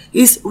education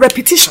is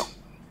repetition.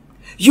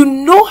 You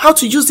know how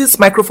to use this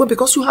microphone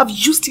because you have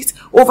used it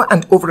over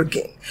and over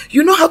again.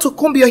 You know how to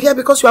comb your hair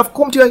because you have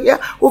combed your hair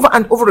over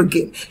and over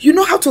again. You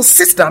know how to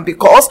sit down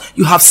because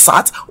you have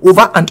sat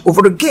over and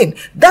over again.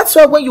 That's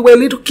why when you were a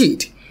little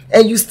kid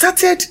and you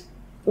started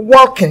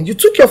walking, you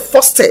took your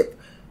first step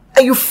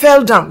and you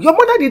fell down. Your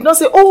mother did not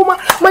say, "Oh,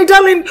 my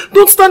darling,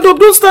 don't stand up,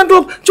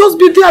 just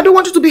be there, I don't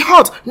want you to be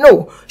hurt."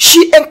 No,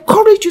 she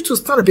encouraged you to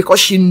stand up because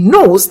she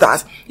knows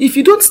that if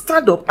you don't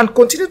stand up and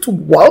continue to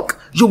walk,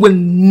 you will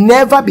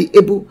never be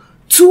able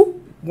to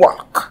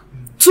walk.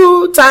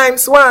 2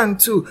 times 1,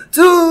 2,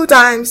 2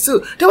 times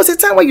 2. There was a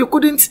time when you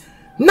couldn't.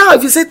 Now,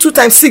 if you say 2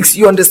 times 6,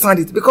 you understand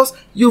it because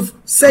you've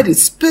said it.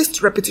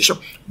 Spaced repetition.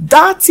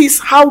 That is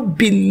how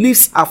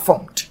beliefs are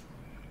formed.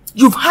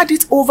 You've had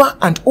it over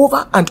and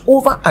over and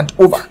over and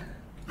over.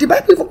 The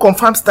Bible even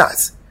confirms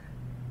that.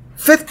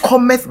 Faith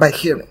cometh by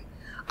hearing.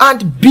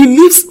 And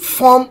beliefs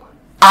form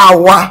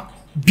our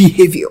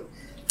behavior.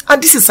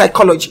 And this is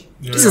psychology.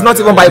 This is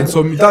not even Bible. So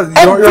Everything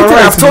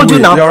right I've told you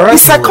now right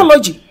is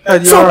psychology.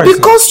 So right,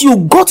 because you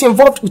got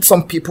involved with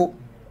some people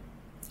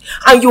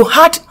and you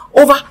had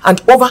over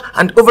and over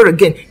and over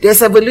again,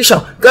 there's evolution.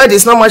 God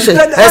is not much.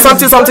 There's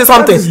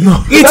something.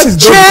 It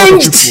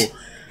changed.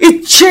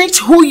 It changed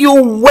who you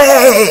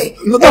were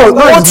and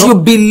what you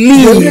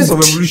believe. The evidence of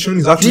evolution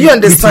is actually Do you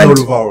understand? all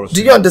over us.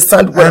 Do you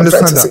understand what I'm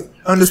trying to say?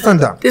 I understand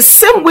that. The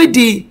same way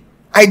the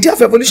idea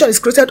of evolution is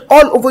created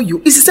all over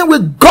you is the same way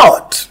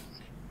God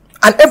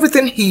and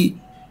everything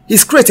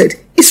He's created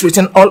is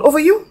written all over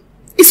you.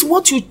 It's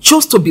what you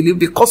chose to believe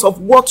because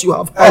of what you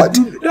have heard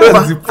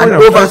over and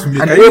over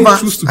and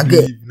over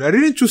again. I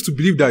didn't choose to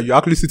believe that you're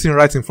actually sitting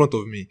right in front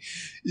of me.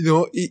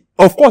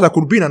 Of course, I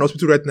could be in an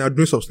hospital right now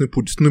doing some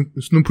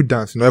snoop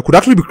dance. I could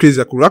actually be crazy.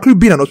 I could actually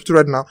be in an hospital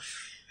right now.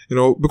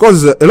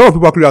 Because a lot of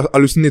people actually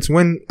hallucinate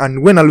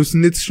when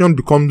hallucination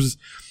becomes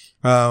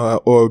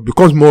or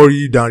becomes more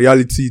real than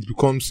reality, it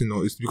becomes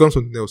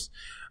something else,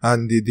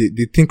 and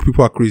they think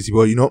people are crazy.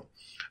 But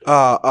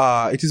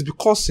it is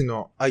because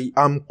I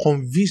am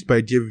convinced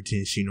by the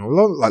evidence.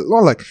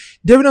 Not like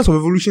the evidence of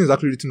evolution is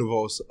actually written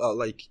over us.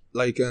 The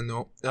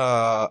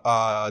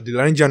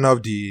laryngeal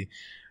nerve, the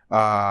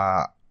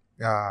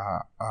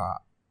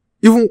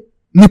even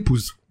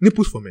nipples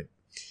for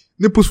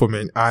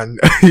men, and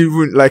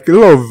even like a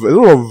lot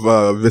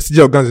of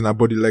vestigial organs in our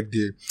body, like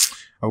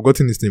I've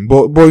gotten this thing,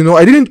 but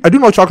I do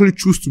not actually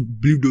choose to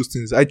believe those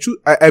things. I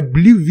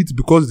believe it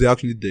because they're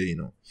actually there.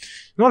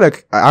 Not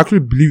like I actually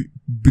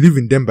believe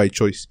in them by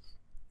choice.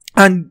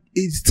 And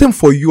it's same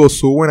for you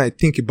also. When you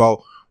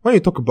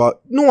talk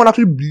about, no one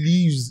actually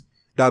believes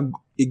that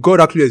a God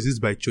actually exists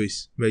by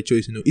choice.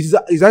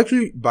 It's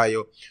actually by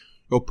your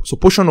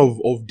supposition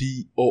of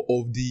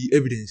the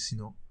evidence.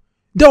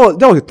 There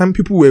was a time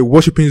people were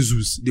worshipping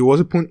Zeus. They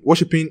were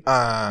worshipping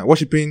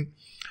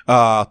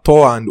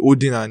Thor and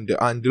Odin and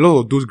a lot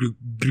of those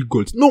Greek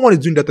gods. No one is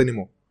doing that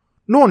anymore.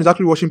 No one is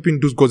actually worshipping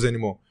those gods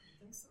anymore.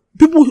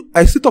 People,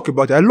 I still talk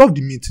about it. I love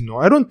the meat,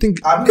 I don't think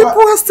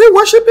people are still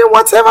worshipping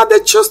whatever they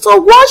choose to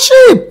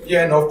worship.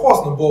 Yeah, no, of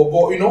course, no,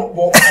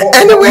 but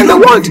anywhere in the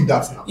world,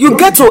 you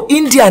get to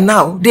India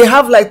now, they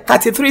have like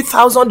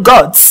 33,000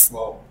 gods.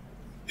 Wow.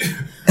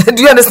 Do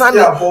you understand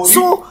that?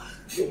 So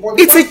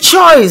it's a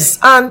choice,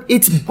 and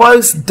it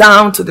boils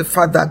down to the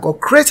fact that God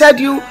created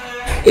you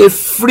a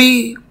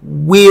free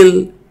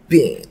will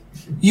being.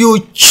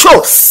 You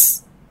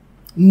chose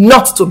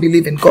not to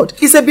believe in God.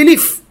 It's a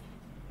belief.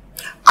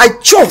 I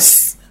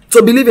chose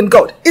to believe in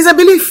God. It's a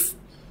belief.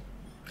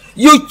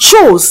 You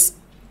chose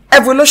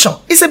evolution.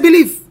 It's a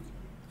belief.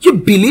 You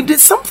believed in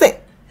something.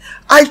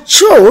 I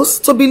chose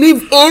to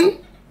believe in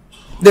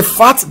the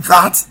fact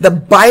that the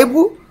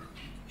Bible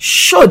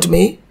showed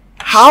me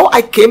how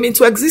I came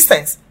into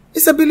existence.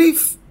 It's a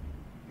belief.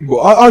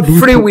 Well, how do we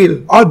free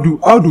will. How do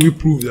we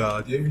prove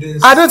that? The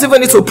evidence. I don't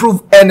even need to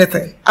prove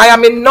anything. I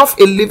am enough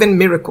a living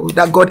miracle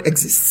that God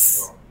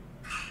exists.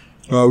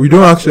 We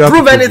don't actually have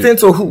Prove to anything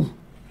to who?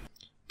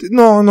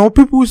 No.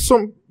 People, a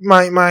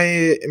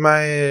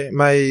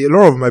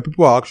lot of my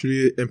people are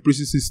actually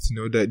empiricists. You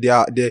know, that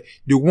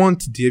they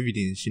want the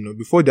evidence. You know,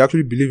 before they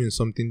actually believe in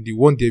something, they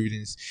want the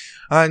evidence.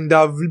 And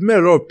I've met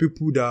a lot of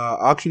people that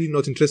are actually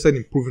not interested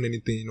in proving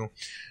anything. You know,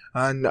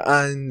 and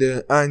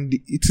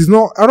it is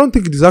not. I don't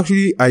think it is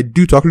actually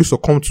ideal to actually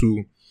succumb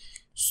to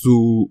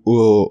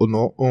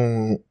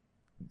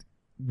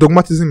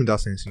dogmatism in that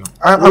sense. You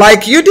know,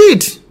 Like you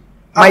did,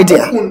 my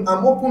dear. I'm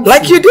open.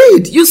 Like you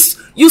did. You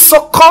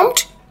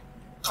succumbed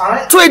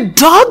to a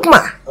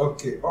dogma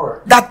Okay, all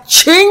right. that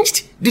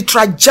changed the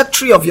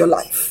trajectory of your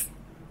life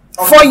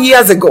 4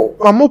 years ago.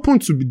 I'm open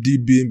to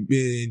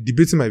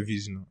debating my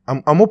views. You know,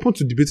 I'm open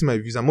to debating my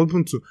views. I'm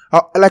open to,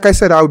 like I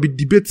said, I will be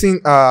debating.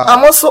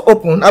 I'm also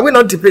open. Are we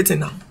not debating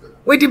now?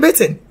 We're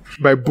debating.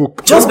 My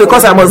book. Just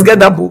because I must get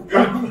that book.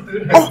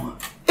 Oh,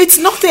 it's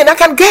nothing. I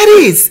can get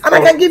it, and I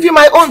can give you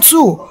my own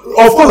too.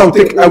 Of course, I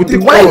will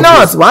take. Why all of not?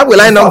 this. Why will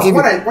I not give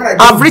you?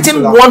 I've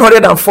written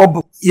 104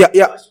 books.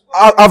 Yeah.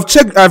 I've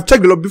checked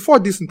a lot before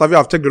this interview.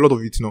 I've checked a lot of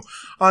it, you know.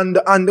 And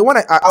when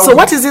So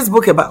what is this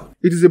book about?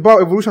 it is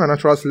about evolution and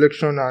natural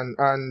selection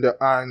and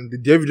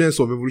the evidence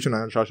of evolution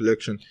and natural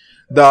selection.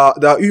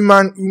 The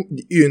human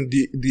in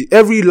the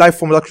every life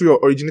form actually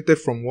originated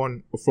from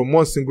one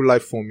single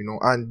life form, you know.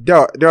 And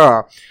there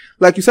are,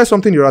 like you said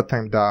something the other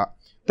time, that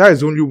there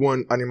is only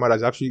one animal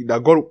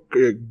that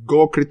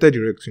God created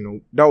erect,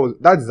 you know.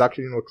 That is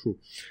actually not true.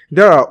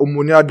 There are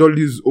Homo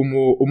neanderthalis,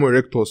 Homo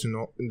erectus, you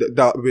know.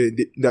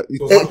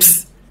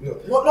 Apes. No,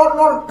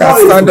 That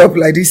stand up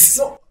like this.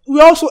 no, we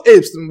are also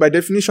apes. By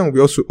definition, we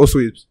also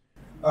apes.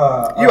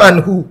 You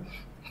and who?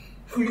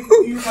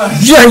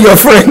 You and your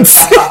friends.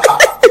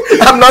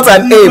 I'm not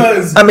an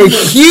ape. I'm a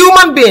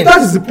human being.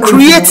 That is the point.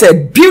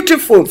 Created,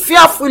 beautiful,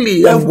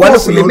 fearfully, and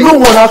wonderfully made. No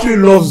one actually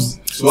loves.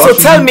 So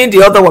tell me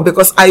the other one,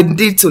 because I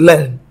need to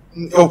learn.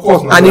 Of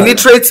course, And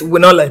illiterate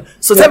will not learn.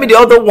 So tell me the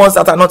other ones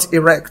that are not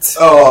erect.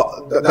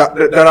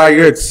 that are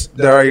erect.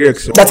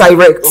 That are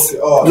erect.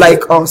 Okay,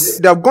 Like us.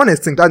 They have gone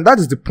extinct, and that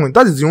is the point.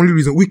 That is the only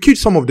reason we killed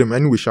some of them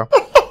anyway. Sha.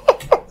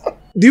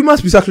 The human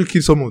species actually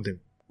killed some of them.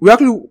 We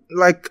actually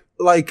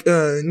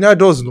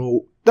does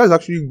know. That's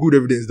actually good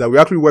evidence that we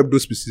actually wiped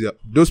those species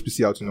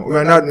out. You know, we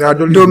are not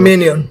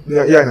Dominion.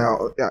 Yeah.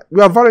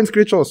 We are violent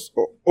creatures,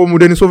 or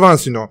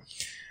modernisovans, you know,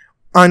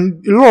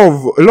 and a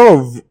lot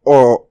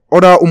of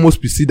other Homo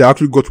species that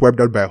actually got wiped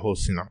out by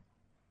us, you know.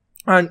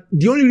 And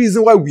the only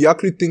reason why we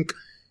actually think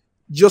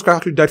Jesus Christ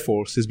actually died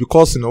for us is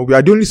because, you know, we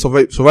are the only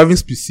surviving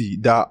species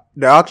that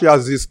actually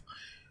has this.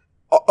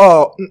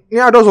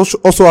 Neanderthals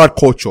also had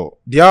culture.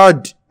 They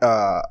had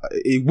a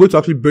way to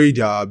actually bury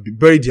their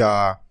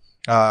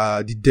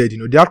the dead. You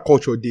know, they had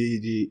culture.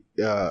 We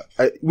are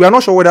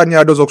not sure whether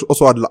Neanderthals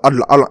also had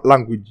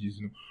languages.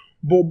 You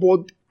know,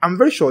 but I'm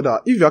very sure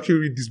that if you actually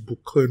read this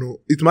book, you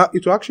know, it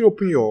will actually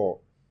open your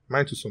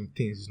mind to some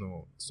things. You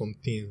know,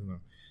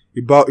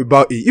 about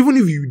it. Even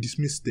if you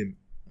dismiss them,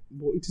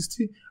 but it is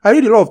still. I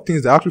read a lot of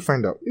things that I actually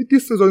find out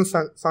these things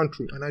doesn't sound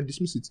true, and I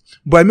dismiss it.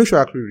 But I make sure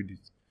I actually read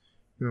it.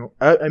 You know,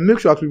 I make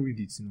sure I actually read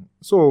it. You know,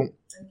 so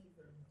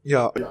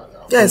yeah.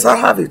 Yes, I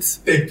have it.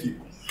 Thank you.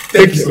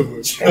 Thank you so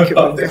much. Thank you.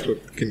 Thanks for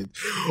picking it.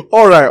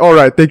 All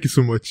right. Thank you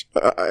so much.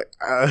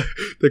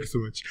 Thank you so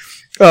much.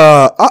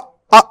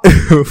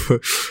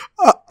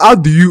 How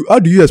do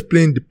you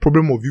explain the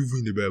problem of evil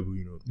in the Bible?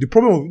 You know, the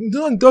problem of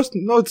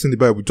not in the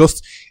Bible,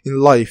 just in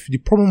life. The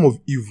problem of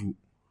evil.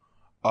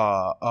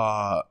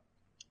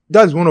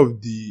 That is one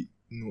of the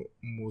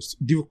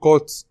most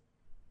difficult.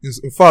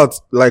 In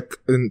fact, like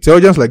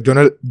theologians like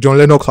John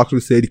Lennox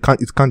actually said, it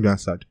can't be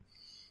answered.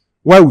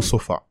 Why we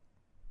suffer?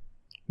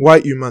 Why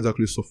humans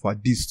actually suffer?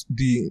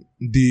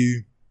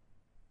 The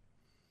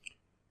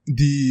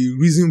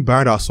reason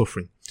behind our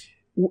suffering.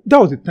 That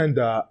was the time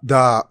that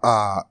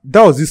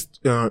was this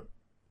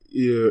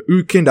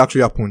hurricane that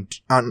actually happened,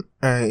 and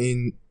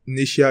in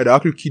Asia that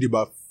actually killed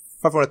about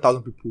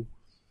 500,000 people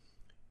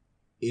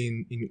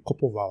in a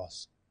couple of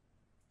hours.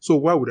 So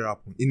why would that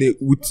happen?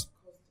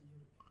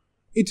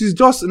 It is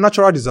just a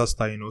natural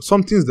disaster, you know.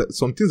 Some things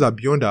are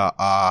beyond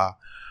our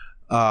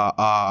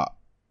power.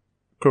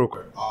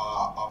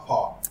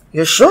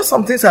 You're sure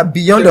some things are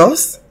beyond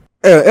us?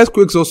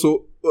 Earthquakes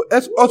also.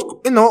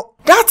 You know.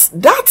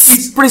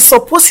 That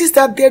presupposes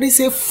that there is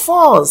a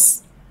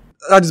force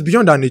that is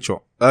beyond our nature,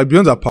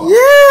 beyond our power.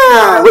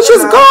 Yeah, which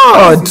is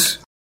God.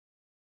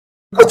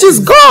 Which is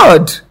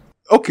God.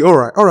 Okay, all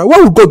right.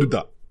 Why would God do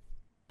that?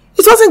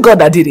 It wasn't God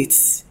that did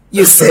it.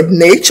 You said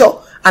nature,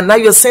 and now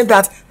you're saying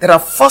that there are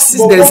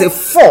forces. There is a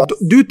force.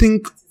 Do you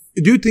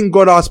think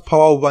God has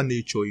power over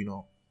nature? You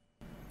know,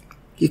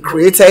 He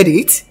created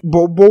it.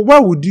 But why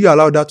would you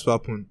allow that to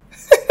happen?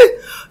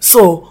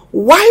 So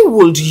why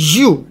would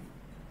you,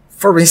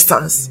 for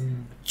instance,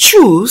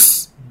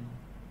 choose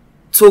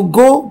to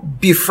go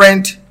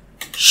befriend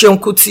Seun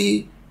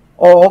Kuti,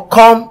 or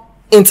come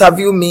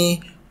interview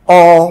me,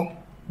 or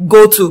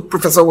go to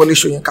Professor Wole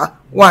Soyinka?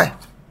 Why?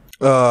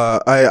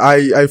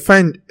 I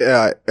find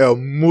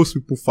most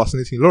people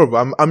fascinating. A lot of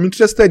I'm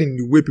interested in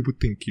the way people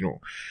think. You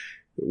know,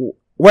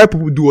 why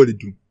people do what they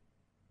do.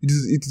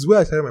 It is where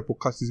I started my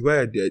podcast. Is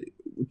where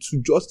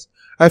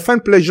I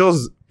find pleasure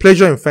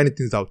in finding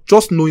things out.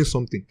 Just knowing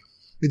something.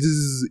 It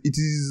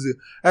is.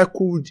 I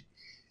could,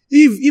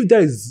 if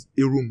there is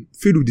a room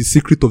filled with the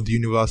secret of the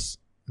universe,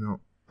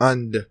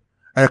 and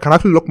I can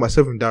actually lock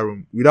myself in that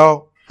room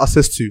without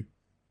access to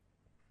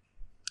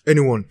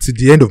anyone to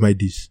the end of my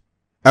days,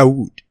 I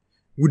would,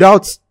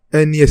 without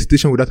any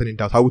hesitation, without any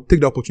doubt, I would take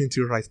the opportunity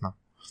right now.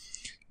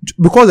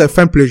 Because I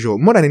find pleasure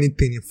more than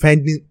anything in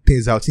finding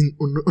things out, in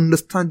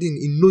understanding,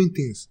 in knowing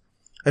things.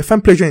 I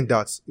find pleasure in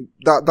that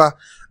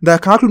I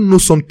can actually know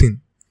something,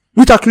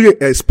 which actually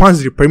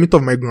expands the perimeter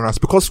of my ignorance.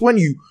 Because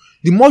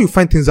the more you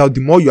find things out,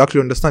 the more you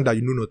actually understand that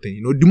you know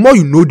nothing. The more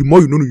you know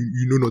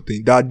you know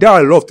nothing. There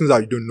are a lot of things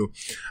that you don't know,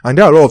 and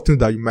there are a lot of things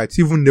that you might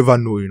even never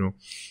know.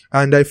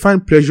 And I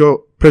find pleasure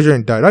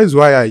in that. That is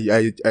why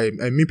I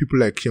meet people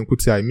like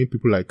Shenkuti. I meet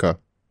people like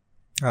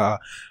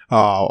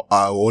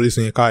always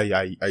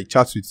I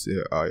chat with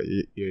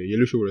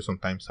Yellow Show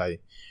sometimes.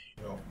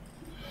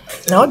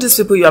 Now these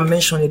people you are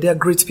mentioning, they are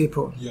great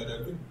people. Yeah,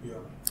 they're good. Yeah.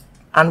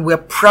 And we're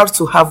proud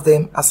to have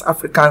them as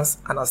Africans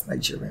and as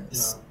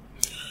Nigerians.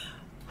 Yeah.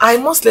 I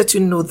must let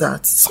you know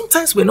that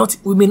sometimes we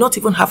may not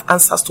even have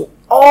answers to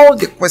all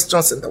the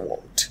questions in the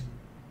world.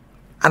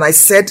 And I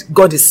said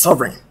God is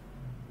sovereign.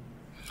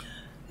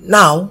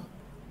 Now,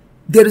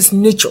 there is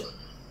nature,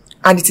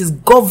 and it is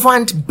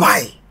governed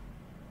by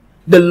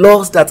the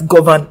laws that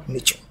govern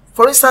nature.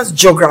 For instance,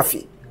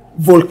 geography,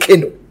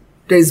 volcano.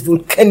 There is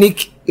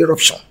volcanic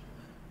eruption.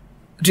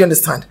 Do you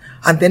understand?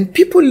 And then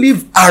people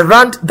live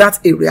around that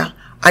area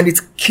and it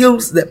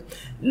kills them.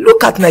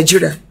 Look at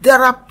Nigeria.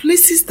 There are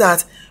places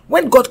that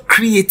when God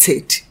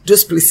created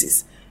those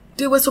places,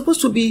 they were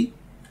supposed to be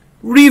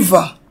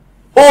river,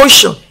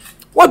 ocean.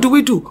 What do?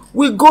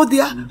 We go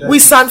there, we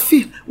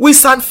sandfill,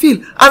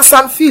 and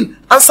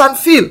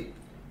sandfill.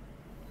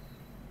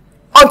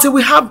 Until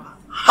we have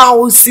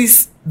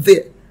houses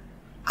there.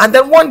 And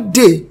then one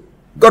day,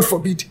 God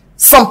forbid,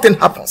 something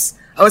happens.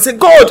 I will say,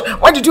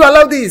 God, why did you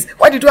allow this?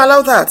 Why did you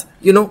allow that?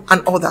 And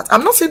all that.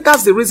 I'm not saying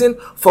that's the reason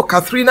for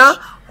Katrina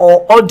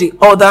or all the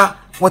other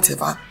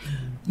whatever.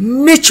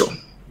 Nature,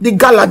 the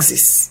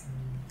galaxies,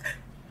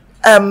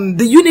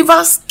 the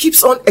universe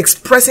keeps on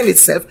expressing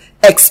itself,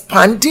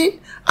 expanding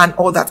and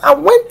all that.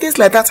 And when things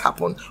like that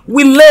happen,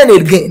 we learn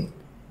again.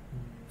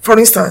 For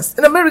instance,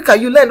 in America,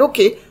 you learn,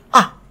 okay,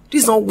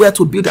 this is not where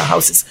to build our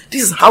houses.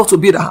 This is how to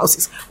build our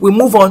houses. We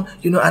move on,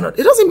 and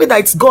it doesn't mean that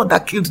it's God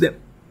that killed them.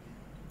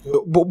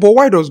 But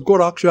why does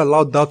God actually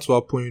allow that to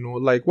happen?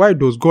 Why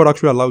does God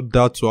actually allow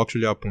that to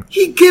actually happen?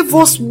 He gave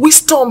us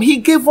wisdom. He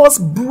gave us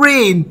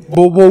brain.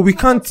 But we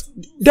can't.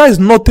 There is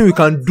nothing we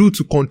can do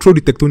to control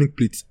the tectonic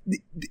plates.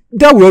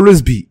 There will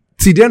always be,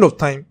 till the end of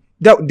time.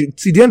 Till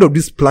the end of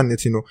this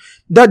planet,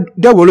 that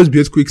there will always be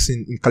earthquakes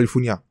in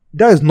California.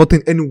 There is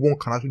nothing anyone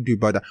can actually do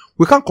about that.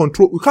 We can't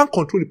control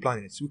the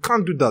planets. We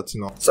can't do that,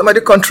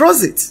 Somebody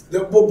controls it.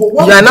 You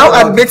are now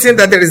admitting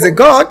that there is a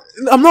God.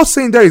 I'm not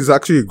saying there is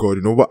actually a God,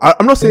 but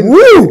I'm not saying.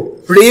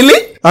 Woo!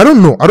 Really? I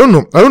don't know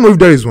if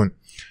there is one.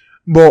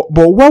 But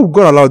why would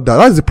God allow that?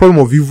 That's the problem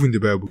of evil in the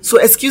Bible. So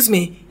excuse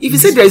me, if you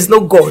say there is no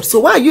God, so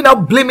why are you now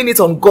blaming it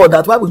on God?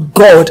 Why would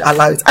God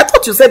allow it? I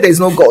thought you said there is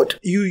no God.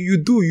 You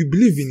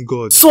believe in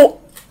God.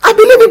 So I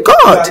believe in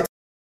God. Yeah.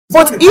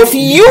 But if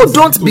you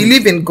don't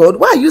believe in God,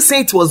 why are you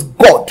saying it was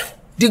God?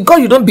 The God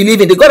you don't believe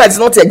in, the God that is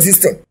not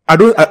existing. I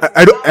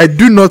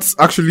do not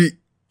actually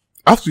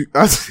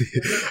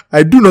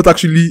I do not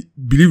actually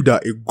believe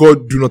that a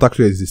God do not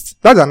actually exist.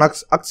 That's an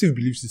active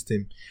belief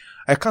system.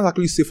 I can't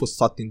actually say for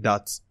certain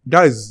that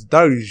there is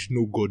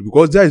no God,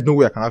 because there is no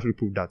way I can actually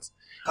prove that.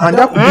 And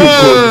that could be a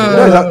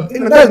God.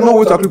 There is no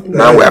way to actually prove that.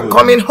 Now we are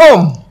coming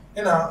home.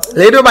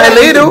 Little by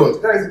little.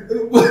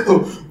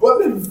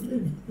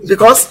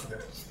 Because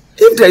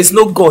if there is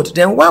no God,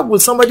 then why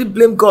would somebody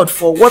blame God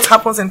for what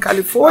happens in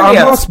California?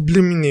 I'm not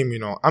blaming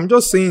him, I'm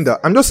just saying that.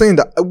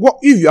 What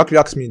if you actually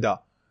ask me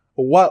that?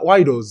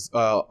 Why does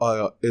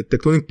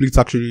tectonic plates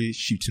actually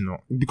shift?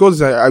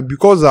 Because I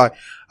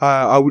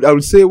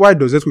would say, why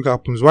does earthquake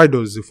happens? Why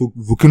does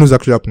volcanoes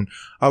actually happen?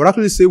 I would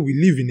actually say we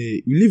live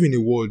in a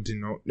world.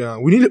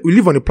 We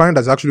live on a planet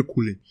that's actually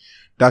cooling.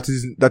 That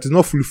is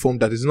not fully formed.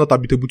 That is not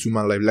habitable to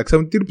human life. Like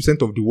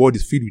 73% of the world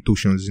is filled with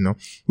oceans.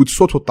 With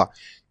salt water.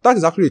 That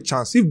is actually a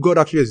chance. If God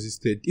actually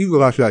existed,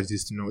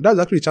 that's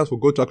actually a chance for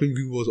God to actually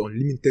give us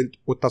unlimited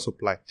water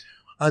supply.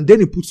 And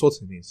then He puts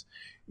salt in it.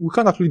 We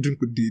can't actually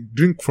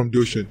drink from the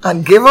ocean.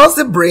 And give us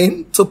the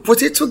brain to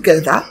put it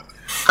together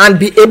and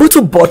be able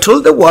to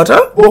bottle the water.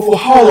 But for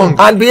how long?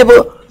 And be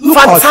able.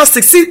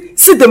 Fantastic.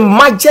 See the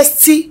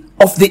majesty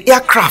of the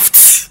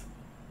aircraft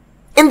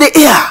in the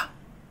air.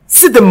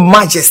 See the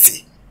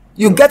majesty.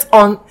 You get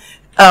on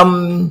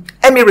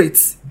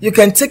Emirates. You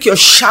can take your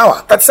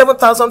shower at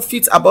 7,000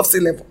 feet above sea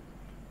level.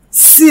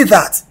 See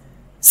that.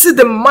 See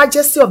the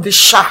majesty of the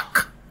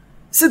shark.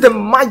 See the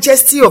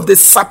majesty of the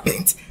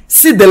serpent.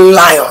 See the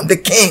lion, the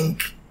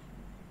king.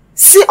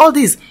 See all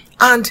these.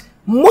 And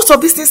most of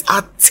these things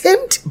are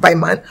tamed by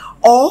man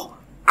or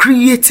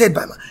created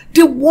by man.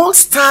 The world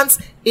stands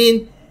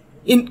in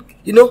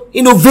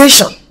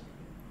innovation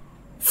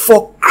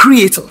for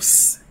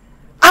creators.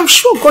 I'm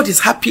sure God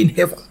is happy in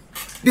heaven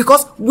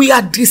because we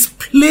are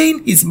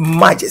displaying his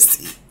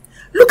majesty.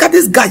 Look at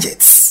these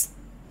gadgets.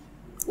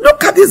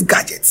 Look at these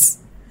gadgets.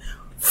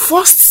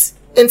 First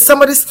in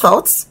somebody's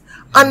thoughts,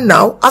 and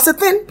now as a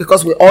thing,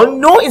 because we all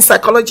know in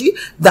psychology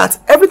that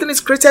everything is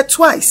created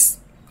twice.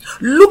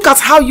 Look at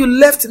how you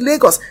left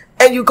Lagos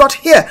and you got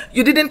here.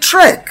 You didn't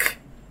trek.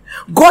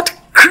 God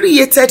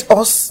created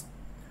us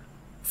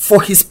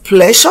for his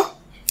pleasure,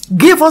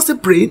 gave us a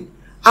brain,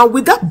 and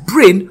with that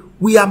brain,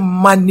 we are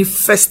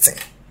manifesting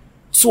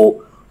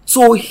to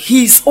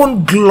his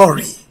own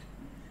glory.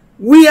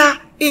 We are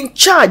in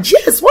charge.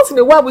 Yes, once in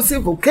a while we see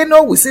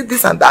volcano, we see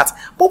this and that,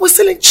 but we're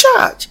still in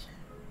charge.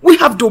 We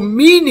have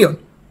dominion.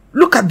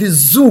 Look at the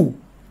zoo.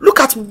 Look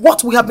at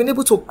what we have been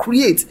able to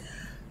create.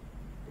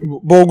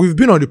 But we've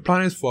been on the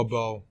planet for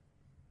about...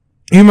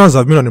 Humans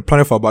have been on the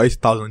planet for about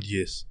 8,000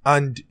 years.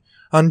 And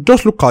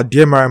just look at the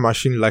MRI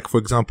machine, like, for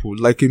example,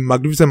 like a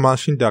magnificent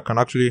machine that can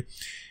actually...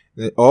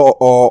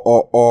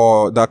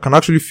 or that can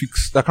actually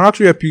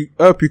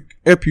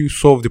help you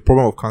solve the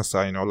problem of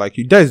cancer, like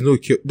there is no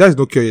cure yet,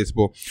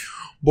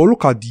 but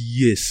look at the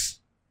years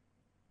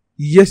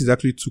it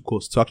actually took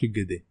us to actually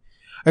get there.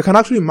 I can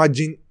actually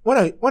imagine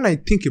when I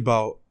think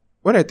about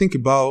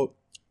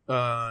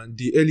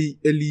the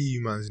early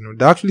humans,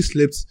 they actually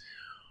slept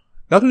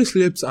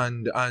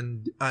and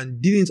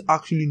didn't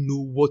actually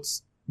know what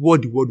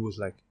the world was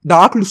like. They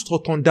actually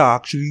stood on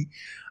that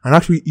and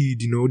actually eat,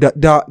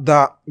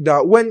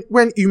 that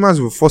when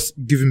humans were first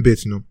giving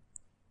birth,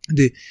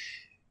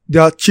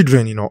 their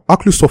children,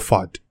 actually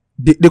suffered.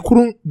 They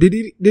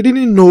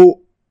didn't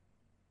know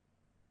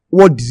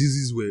what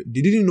diseases were.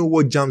 They didn't know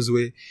what germs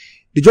were.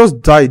 They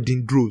just died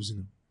in droves,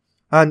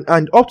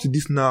 And up to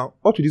this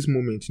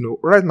moment,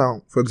 right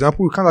now, for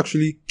example, we can't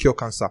actually cure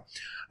cancer.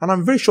 And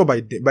I'm very sure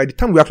by the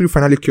time we actually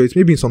finally cure it,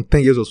 maybe in some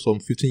 10 years or some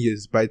 15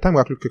 years, by the time we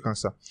actually cure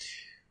cancer,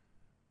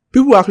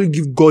 people will actually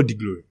give God the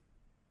glory.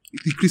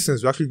 The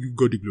Christians will actually give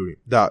God the glory.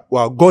 That,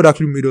 God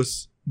actually made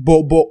us.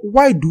 But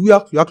why do we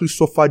have to actually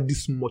suffer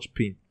this much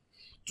pain?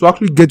 To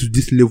actually get to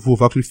this level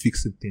of actually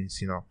fixing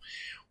things,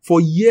 For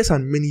years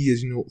and many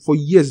years, for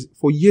years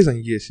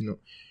and years,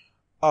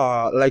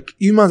 like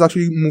humans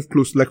actually move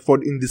close, like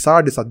in the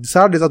Sahara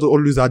Desert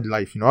always had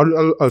life,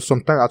 at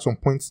some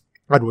point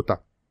had water.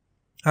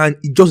 And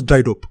it just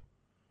dried up.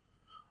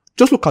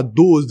 Just look at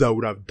those that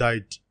would have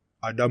died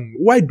at that moment.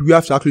 Why do we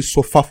have to actually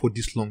suffer for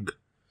this long?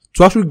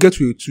 To actually get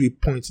to a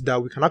point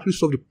that we can actually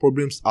solve the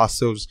problems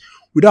ourselves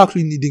without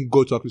actually needing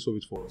God to actually solve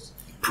it for us.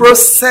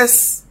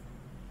 Process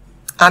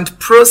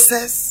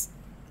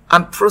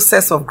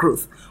of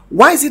growth.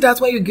 Why is it that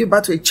when you give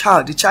birth to a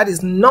child, the child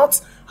is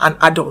not an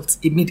adult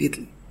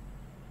immediately?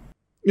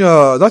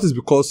 Yeah, that is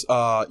because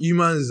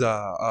humans,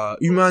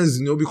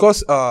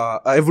 because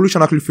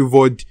evolution actually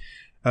favored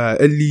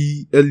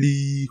early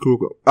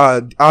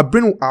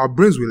our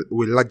brains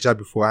were larger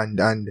before,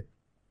 and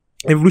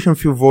evolution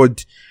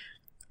favored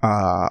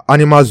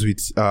animals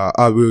with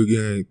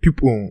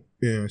people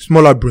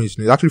smaller brains.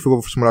 It actually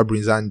favored smaller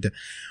brains, and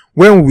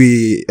when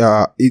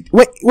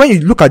when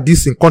you look at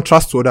this in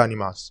contrast to other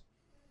animals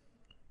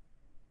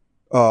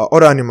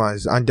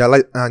and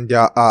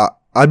their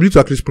ability to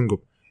actually spring up,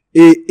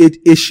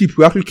 a sheep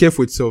will actually care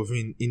for itself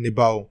in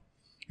about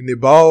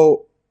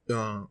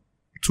 2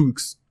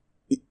 weeks.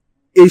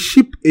 A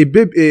sheep, a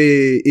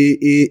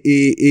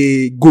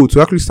goat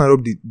will actually stand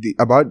up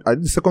about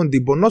the second day,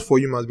 but not for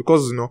humans,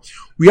 because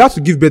we have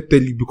to give birth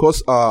early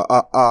because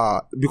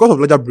of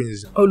larger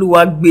brains. I'm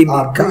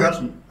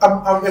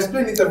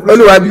explaining it.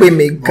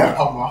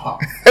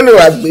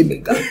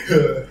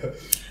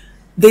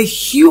 The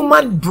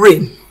human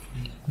brain,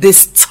 the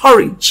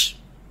storage,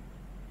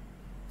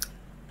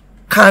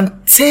 can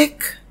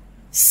take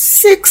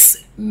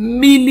 6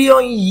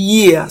 million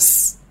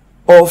years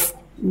of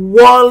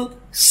Wall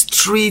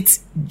Street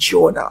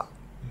Journal.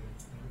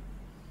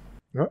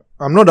 No,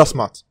 I'm not that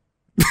smart.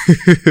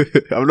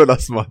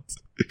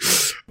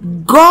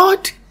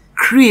 God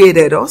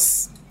created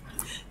us,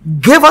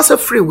 gave us a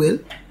free will,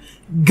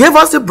 gave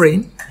us a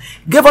brain,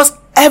 gave us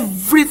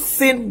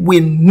everything we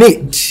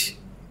need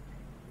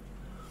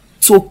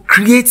to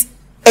create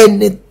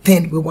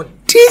anything we want.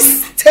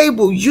 This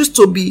table used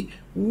to be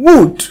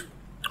wood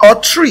or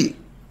tree.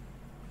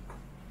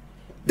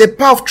 The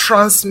power of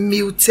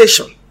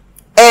transmutation,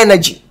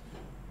 energy.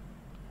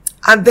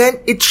 And then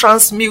it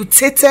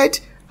transmutated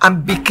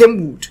and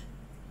became wood.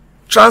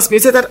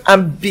 Transmutated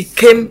and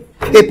became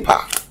paper.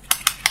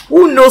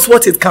 Who knows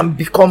what it can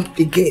become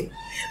again?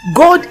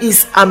 God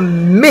is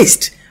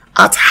amazed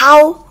at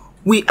how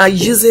we are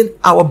using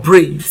our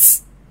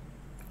brains.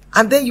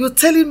 And then you're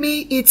telling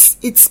me it's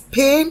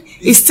pain,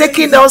 it's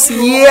taking us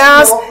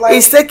years,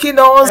 it's taking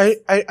us...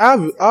 I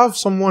have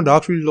someone that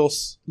actually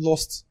lost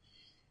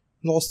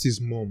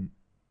his mom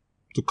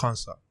to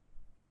cancer.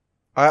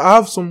 I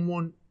have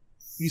someone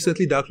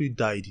recently that actually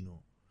died,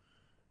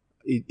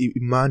 a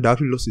man that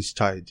actually lost his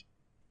child.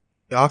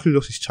 He actually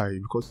lost his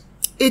child because...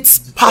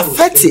 it's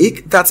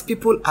pathetic that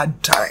people are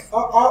dying.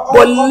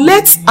 But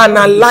let's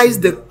analyze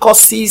the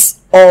causes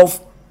of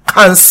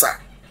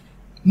cancer.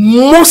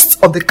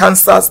 Most of the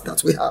cancers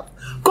that we have,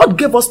 God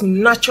gave us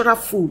natural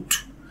food,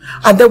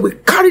 and then we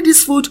carry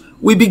this food,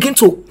 we begin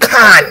to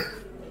can.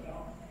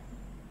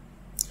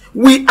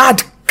 We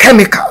add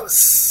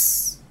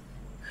chemicals.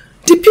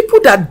 The people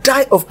that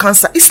die of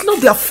cancer, it's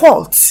not their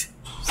fault.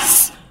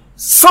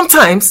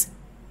 Sometimes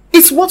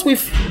it's what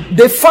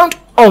they found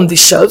on the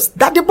shelves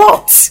that they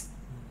bought.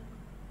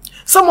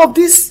 Some of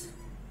these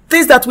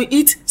things that we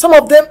eat, some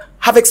of them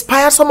have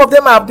expired, some of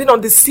them have been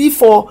on the sea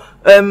for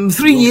 3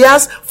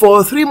 years,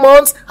 for 3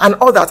 months, and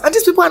all that. And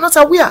these people are not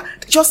aware.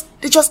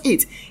 They just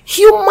eat.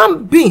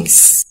 Human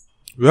beings.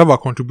 We have a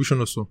contribution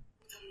also.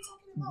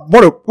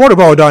 What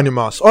about other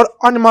animals?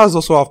 Animals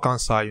also have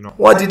cancer, you know.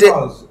 What do they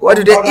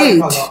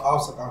eat?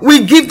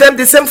 We give them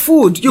the same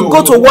food. You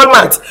go to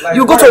Walmart,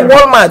 you go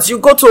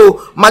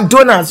to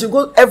McDonald's, you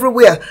go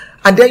everywhere,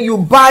 and then you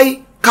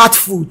buy cat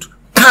food,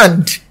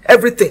 canned,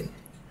 everything.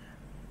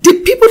 The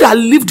people that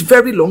lived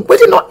very long, were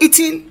they not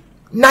eating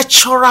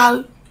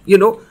natural, you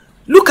know?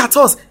 Look at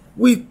us.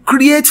 We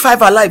create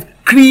Five Alive,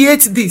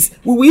 create this.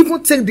 We will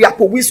even take the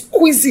apple, we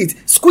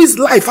squeeze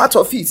life out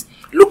of it.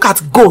 Look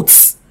at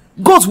goats.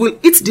 Goats will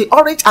eat the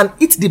orange and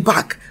eat the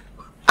back,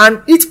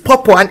 and eat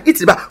purple and eat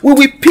the back. We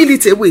will peel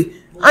it away.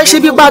 And she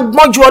be back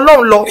mojo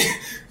along law.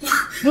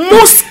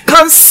 Most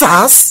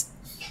cancers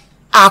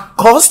are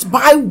caused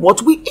by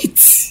what we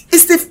eat.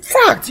 It's the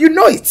fact, you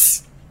know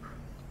it.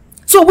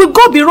 So will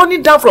God be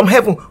running down from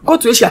heaven, go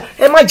to Asia,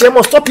 Emma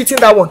Jemo, stop eating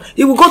that one.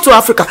 He will go to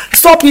Africa,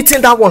 stop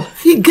eating that one.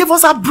 He gave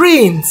us our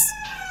brains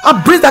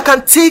that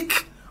can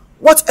take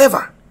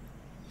whatever.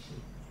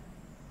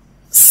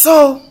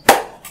 So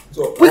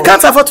we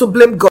can't afford to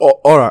blame God.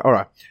 All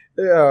right.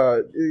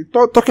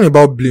 Talking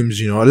about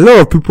blames, you know, a lot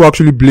of people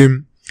actually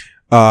blame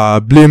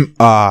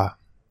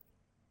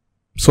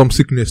some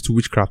sickness to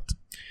witchcraft.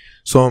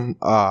 Some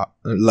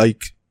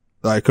like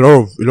a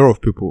lot of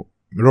people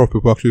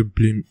actually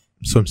blame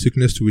some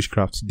sickness to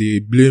witchcraft. They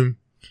blame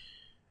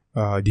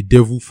the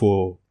devil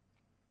for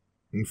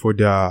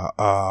their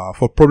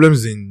for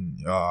problems in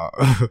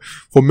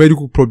for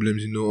medical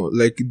problems, you know.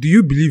 Like, do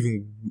you believe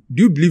in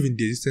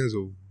the existence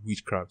of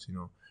witchcraft, you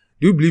know?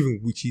 Do you believe in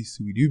witches?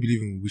 Do you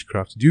believe in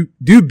witchcraft? Do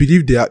you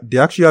believe they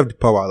actually have the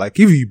power? Like,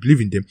 if you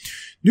believe in them,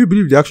 do you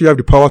believe they actually have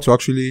the power to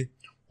actually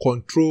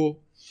control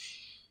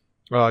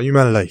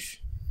human life?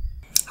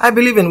 I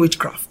believe in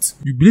witchcraft.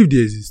 You believe they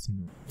exist?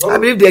 I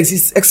believe they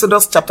exist.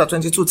 Exodus chapter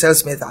 22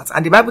 tells me that.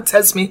 And the Bible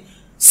tells me,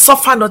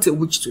 suffer not a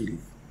witch to live.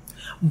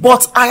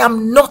 But I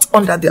am not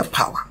under their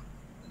power,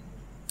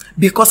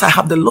 because I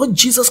have the Lord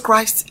Jesus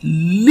Christ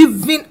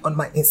living on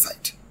my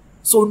inside.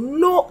 So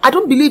no, I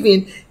don't believe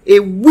in a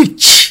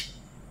witch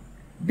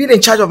being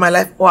in charge of my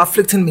life or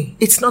afflicting me.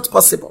 It's not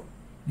possible,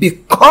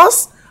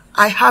 because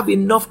I have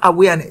enough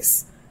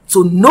awareness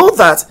to know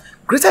that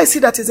greater is he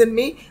that is in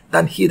me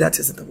than he that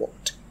is in the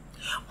world.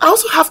 I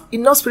also have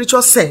enough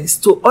spiritual sense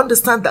to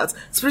understand that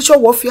spiritual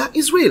warfare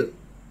is real.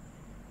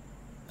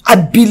 I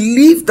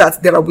believe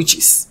that there are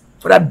witches,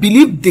 but I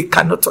believe they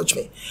cannot touch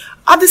me.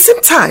 At the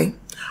same time,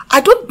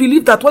 I don't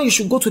believe that when you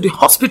should go to the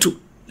hospital,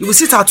 you will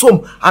sit at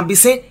home and be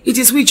saying, it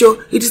is witch,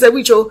 oh, it is a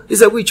witch, oh,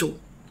 it's a witch, oh.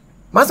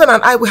 My husband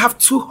and I, we have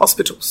 2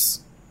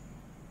 hospitals.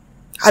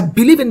 I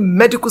believe in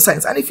medical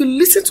science. And if you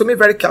listen to me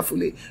very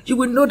carefully, you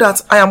will know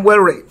that I am well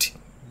read.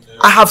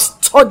 I have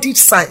studied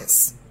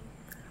science.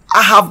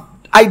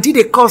 I did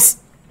a course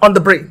on the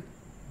brain.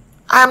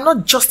 I am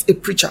not just a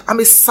preacher. I'm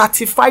a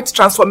certified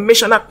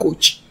transformational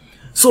coach.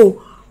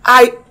 So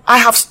I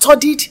have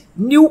studied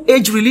New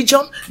Age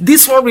religion,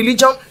 this one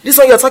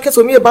you're talking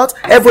to me about,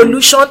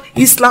 evolution,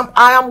 Islam.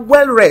 I am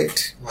well read.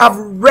 I've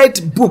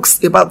read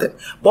books about them.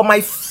 But my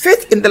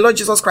faith in the Lord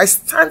Jesus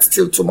Christ stands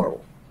till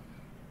tomorrow.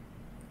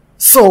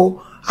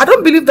 So I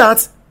don't believe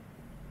that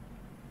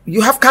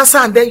you have cancer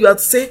and then you have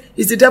to say,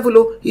 it's the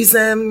devil,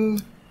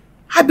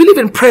 I believe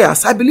in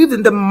prayers. I believe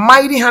in the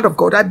mighty hand of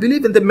God. I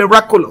believe in the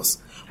miraculous.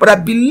 But I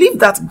believe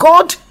that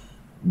God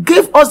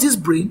gave us this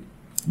brain,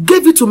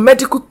 gave it to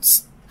medical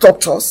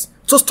doctors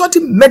to study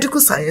medical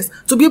science,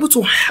 to be able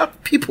to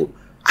help people.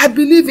 I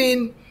believe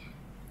in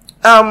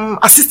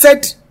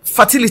assisted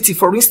fertility,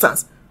 for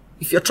instance.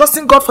 If you're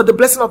trusting God for the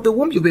blessing of the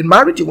womb, you've been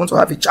married, you want to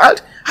have a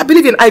child, I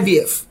believe in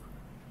IVF.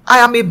 I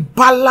am a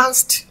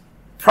balanced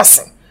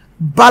person,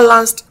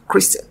 balanced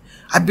Christian.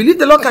 I believe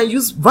the Lord can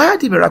use via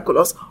the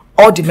miraculous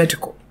or the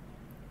medical.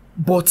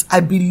 But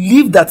I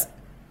believe that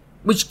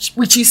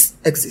witches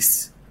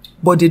exist,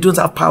 but they don't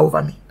have power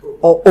over me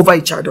or over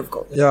a child of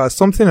God. Yeah,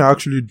 something I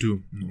actually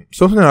do,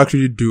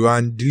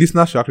 and the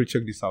listeners should actually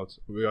check this out.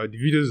 The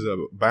videos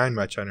behind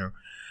my channel,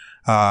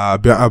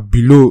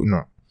 below.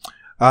 No,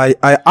 I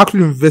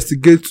actually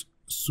investigate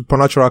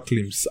supernatural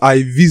claims.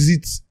 I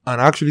visit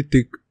and actually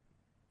take.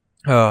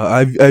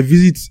 I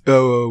visit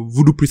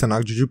voodoo priests and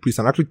Adejumo priests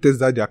and actually test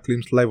that their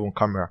claims live on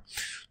camera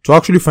to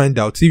actually find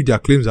out if their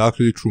claims are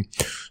actually true.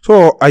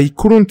 So I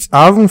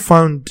haven't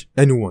found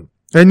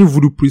any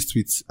voodoo priest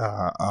with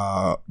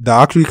that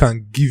actually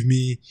can give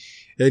me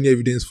any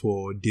evidence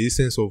for the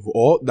essence of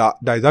all that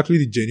is actually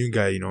the genuine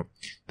guy,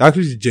 that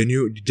actually the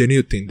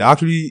genuine thing that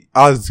actually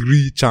has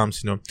real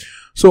charms,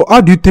 So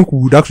how do you think we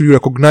would actually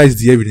recognize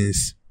the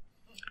evidence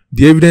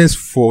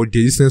for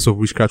the existence of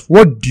witchcraft?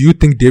 What do you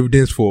think the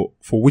evidence for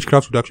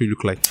witchcraft would actually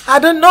look like? I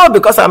don't know,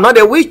 because I'm not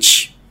a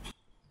witch.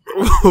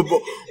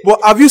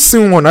 but have you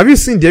seen one? Have you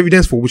seen the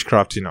evidence for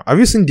witchcraft? Have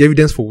you seen the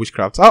evidence for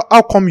witchcraft?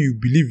 How come you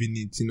believe in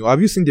it? Have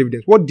you seen the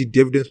evidence? What did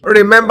the evidence?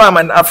 Remember, I'm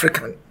an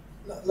African.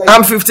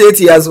 I'm 58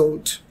 years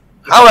old.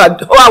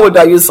 How old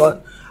are you,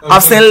 son?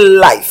 I've seen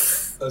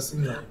life.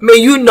 May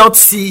you not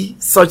see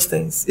such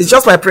things. It's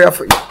just my prayer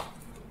for you.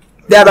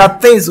 There are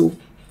things.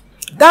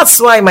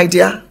 That's why, my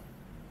dear,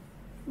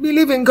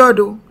 believe in God.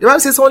 The Bible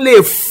says only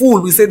a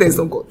fool will say there is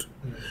no God.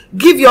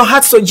 Give your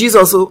heart to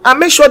Jesus. And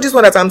make sure this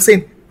one that I'm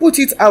saying, put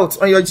it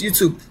out on your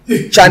YouTube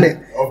channel.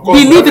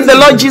 Believe in the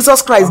Lord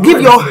Jesus Christ. Give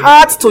your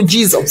heart to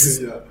Jesus.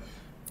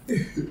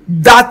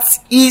 That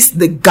is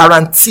the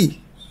guarantee.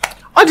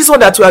 All this one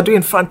that you are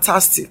doing,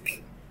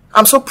 fantastic.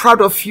 I'm so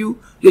proud of you.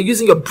 You're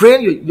using your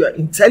brain. You're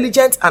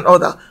intelligent and all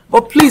that.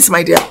 But please,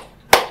 my dear,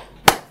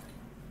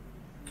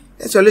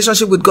 let your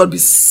relationship with God be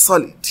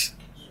solid.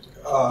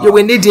 You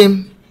will need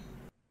Him.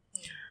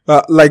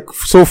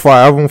 So far,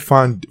 I haven't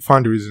found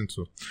the reason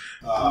to.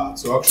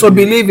 So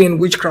believe in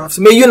witchcraft.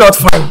 May you not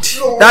find.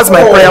 That's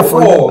my prayer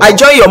for you. I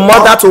join your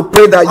mother to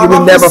pray that you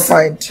will never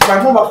find.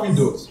 My mom actually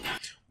does.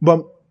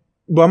 But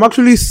I'm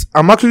actually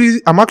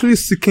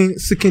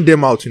seeking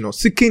them out.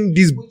 Seeking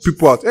these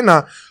people out. And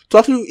to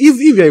actually, if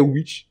you're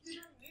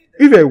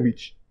a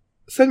witch,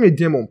 send me a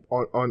DM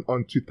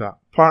on Twitter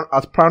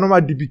at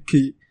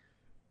paranormaldbk,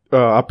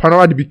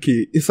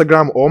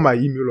 Instagram, or my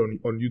email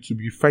on YouTube.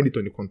 You find it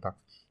on the contact.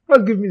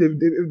 Just give me the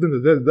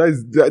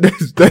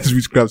evidence. That's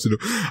witchcraft.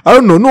 I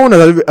don't know. No one has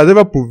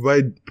ever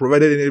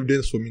provided any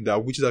evidence for me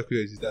that witches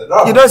actually exist.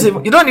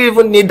 You don't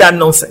even need that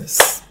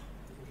nonsense.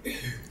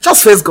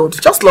 Just face God.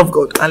 Just love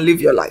God and live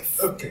your life.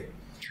 Okay.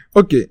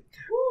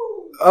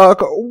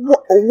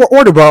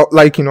 What about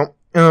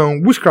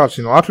witchcraft?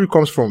 Actually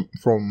comes from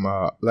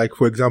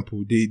for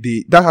example,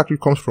 that actually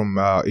comes from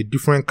a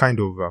different kind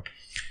of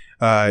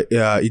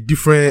a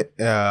different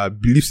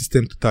belief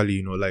system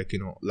totally.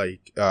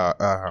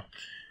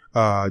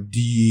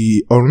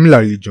 The Orunmila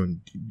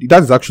religion.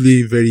 That is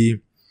actually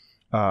very.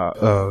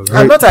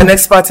 I'm not an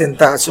expert in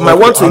that. You might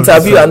want to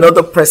interview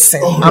another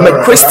person. I'm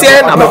a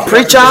Christian. I'm a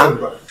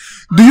preacher.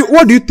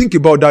 What do you think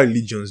about that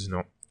religions?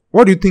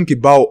 What do you think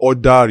about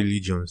other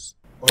religions?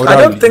 I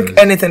don't think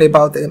anything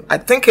about them. I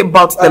think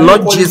about the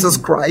Lord Jesus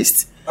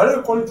Christ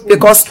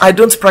because I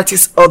don't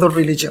practice other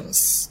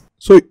religions.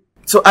 So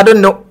I don't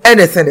know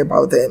anything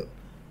about them.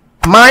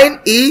 Mine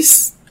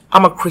is,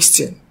 I'm a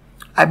Christian.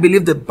 I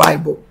believe the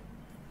Bible.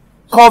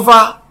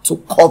 Cover to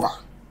cover.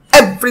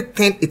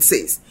 Everything it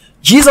says.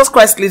 Jesus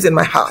Christ lives in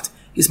my heart.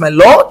 He's my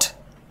Lord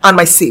and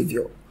my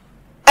Savior.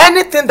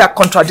 Anything that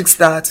contradicts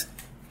that,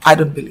 I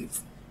don't believe.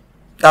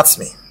 That's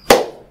me.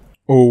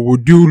 Or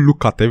would you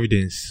look at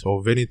evidence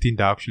of anything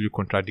that actually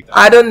contradicts?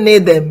 I don't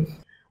need them.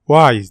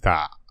 Why is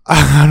that?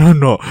 I don't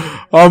know.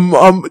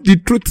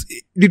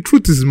 The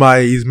truth is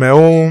my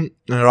own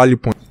rally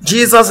point.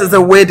 Jesus is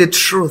the way, the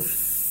truth.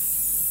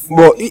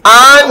 But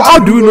how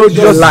do you know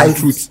Jesus is the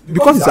truth?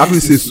 Because it actually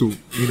says so.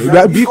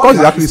 Because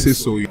it actually says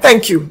so.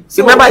 Thank you.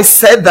 Remember I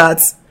said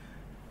that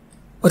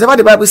whatever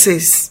the Bible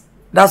says,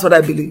 that's what I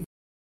believe.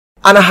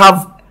 And I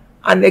have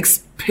an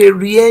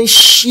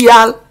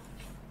experiential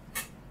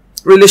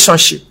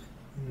relationship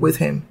with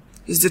Him.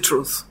 It's the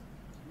truth.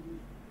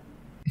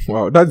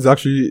 Wow, that's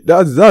actually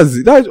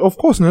of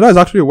course that's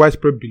actually a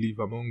widespread belief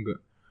among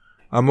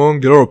a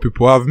lot of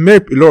people. I've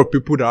met a lot of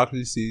people that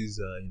actually says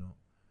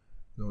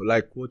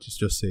like what you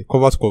just say,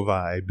 cover to cover,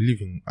 I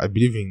believe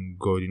in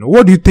God.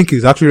 What do you think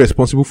is actually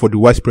responsible for the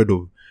widespread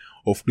of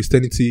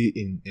Christianity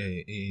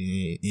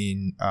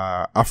in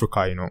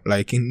Africa?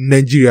 Like in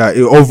Nigeria,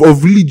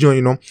 of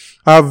religion.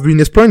 I've been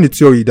exploring the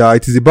theory that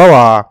it is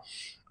about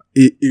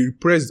a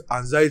repressed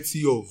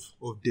anxiety of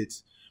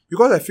death,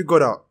 because I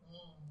figured out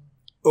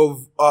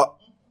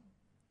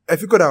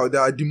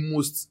that the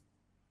most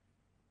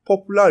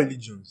popular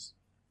religions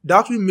that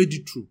actually made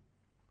it through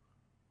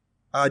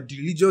are the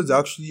religions that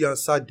actually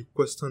answered the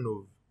question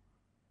of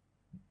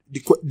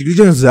the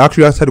religions that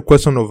actually answered the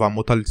question of our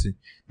mortality.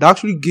 They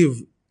actually give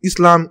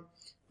Islam,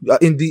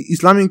 in the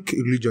Islamic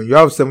religion, you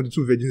have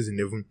 72 virgins in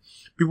heaven.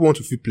 People want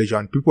to feel pleasure,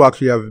 and people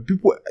actually have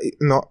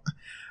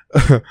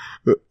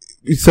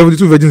it's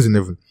 72 virgins in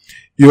heaven.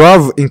 You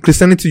have in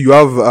Christianity, you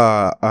have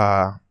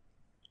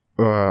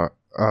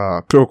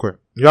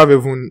you have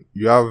heaven,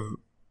 you have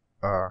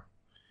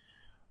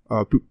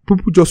people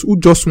who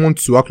just want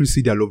to actually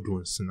see their loved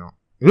ones now.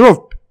 A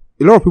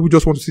lot of people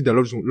just want to see their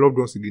loved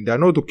ones again. They are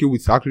not okay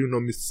with actually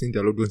not seeing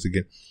their loved ones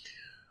again.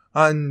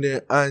 And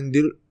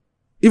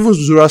even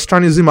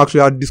Zoroastrianism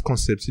actually had this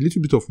concept, a little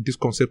bit of this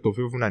concept of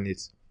heaven and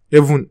earth.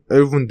 Heaven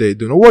there.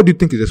 What do you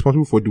think is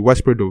responsible for the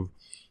widespread of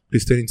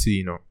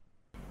Christianity?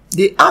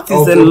 The earth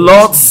is the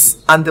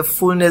Lord's and the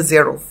fullness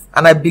thereof.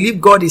 And I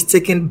believe God is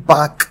taking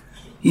back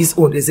his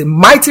own. There's a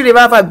mighty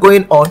revival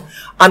going on,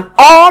 and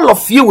all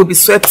of you will be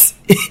swept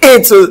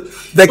into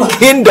the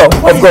kingdom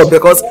of God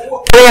because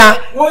prayer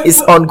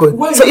is ongoing.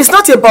 So it's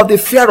not about the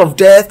fear of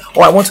death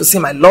or I want to see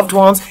my loved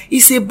ones.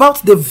 It's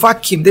about the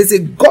vacuum. There's a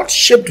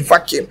God-shaped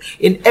vacuum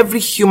in every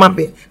human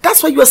being.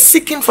 That's why you are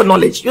seeking for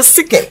knowledge. You're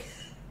seeking.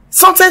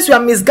 Sometimes you are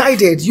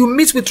misguided. You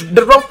meet with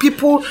the wrong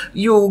people.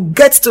 You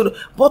get to,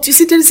 but you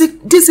see,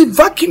 there's a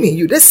vacuum in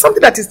you. There's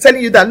something that is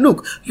telling you that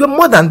look, you're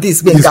more than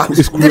this. Benga.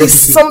 There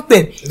is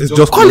something. It's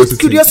just call it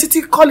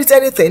curiosity. Call it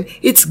anything.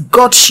 It's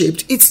God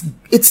shaped. It's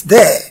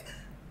there.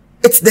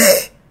 It's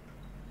there,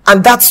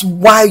 and that's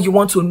why you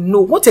want to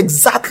know what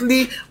is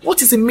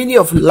the meaning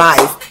of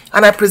life.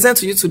 And I present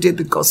to you today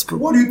the gospel.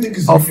 What do you think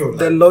is of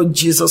the Lord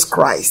Jesus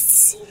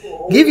Christ?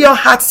 Give your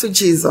heart to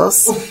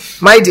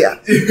Jesus, my dear.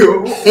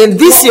 In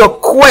this your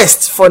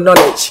quest for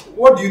knowledge,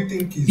 what do you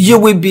think is you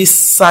will be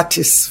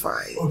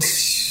satisfied.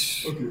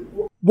 Okay.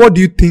 What do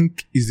you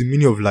think is the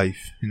meaning of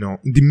life?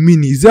 The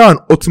meaning, is there an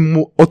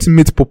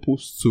ultimate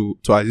purpose to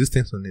our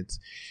existence on it?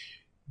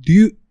 Do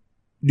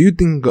you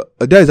think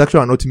there is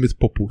actually an ultimate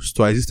purpose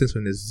to our existence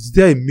on this? Is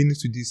there a meaning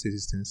to this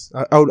existence?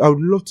 I would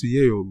love to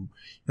hear your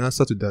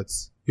answer to that.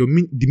 The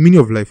meaning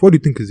of life. What do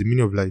you think is the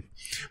meaning of life?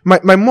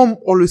 My mom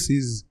always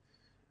says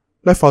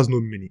life has no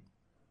meaning.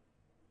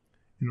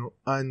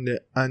 And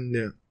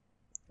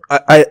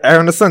I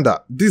understand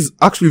that. This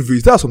actually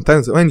varies. There are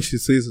sometimes when she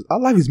says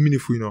our life is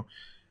meaningful,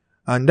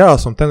 and there are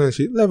sometimes when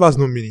she life has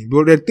no meaning.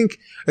 But I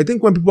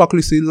think when people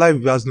actually say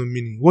life has no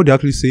meaning, what they're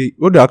actually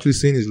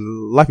saying is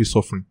life is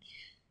suffering.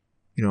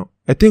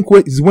 I think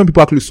when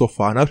people actually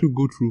suffer and actually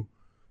go through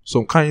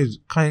some kind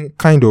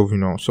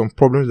of some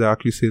problems that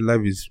actually say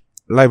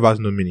life has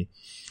no meaning.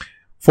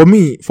 For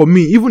me,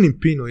 even in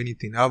pain or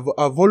anything, I've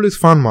always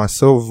found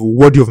myself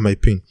worthy of my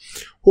pain.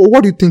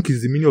 What do you think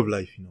is the meaning of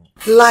life?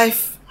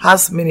 Life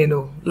has meaning.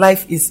 No,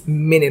 life is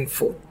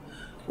meaningful.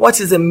 What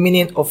is the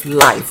meaning of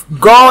life?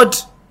 God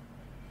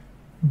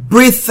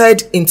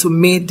breathed into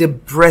me the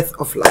breath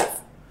of life,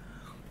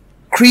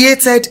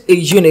 created a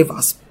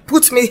universe,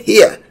 put me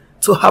here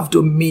to have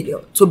dominion,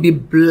 to be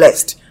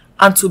blessed,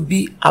 and to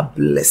be a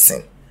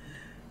blessing.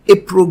 A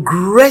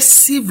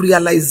progressive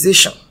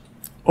realization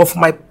of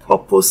my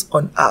purpose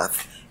on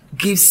earth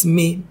gives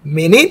me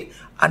meaning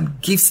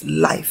and gives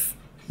life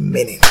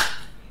meaning.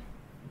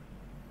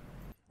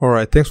 All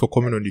right, thanks for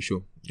coming on the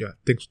show. Yeah,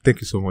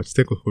 thank you so much.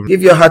 Thank you for coming.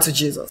 Give your heart to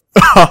Jesus.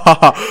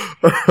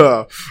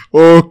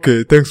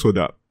 Okay, thanks for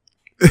that.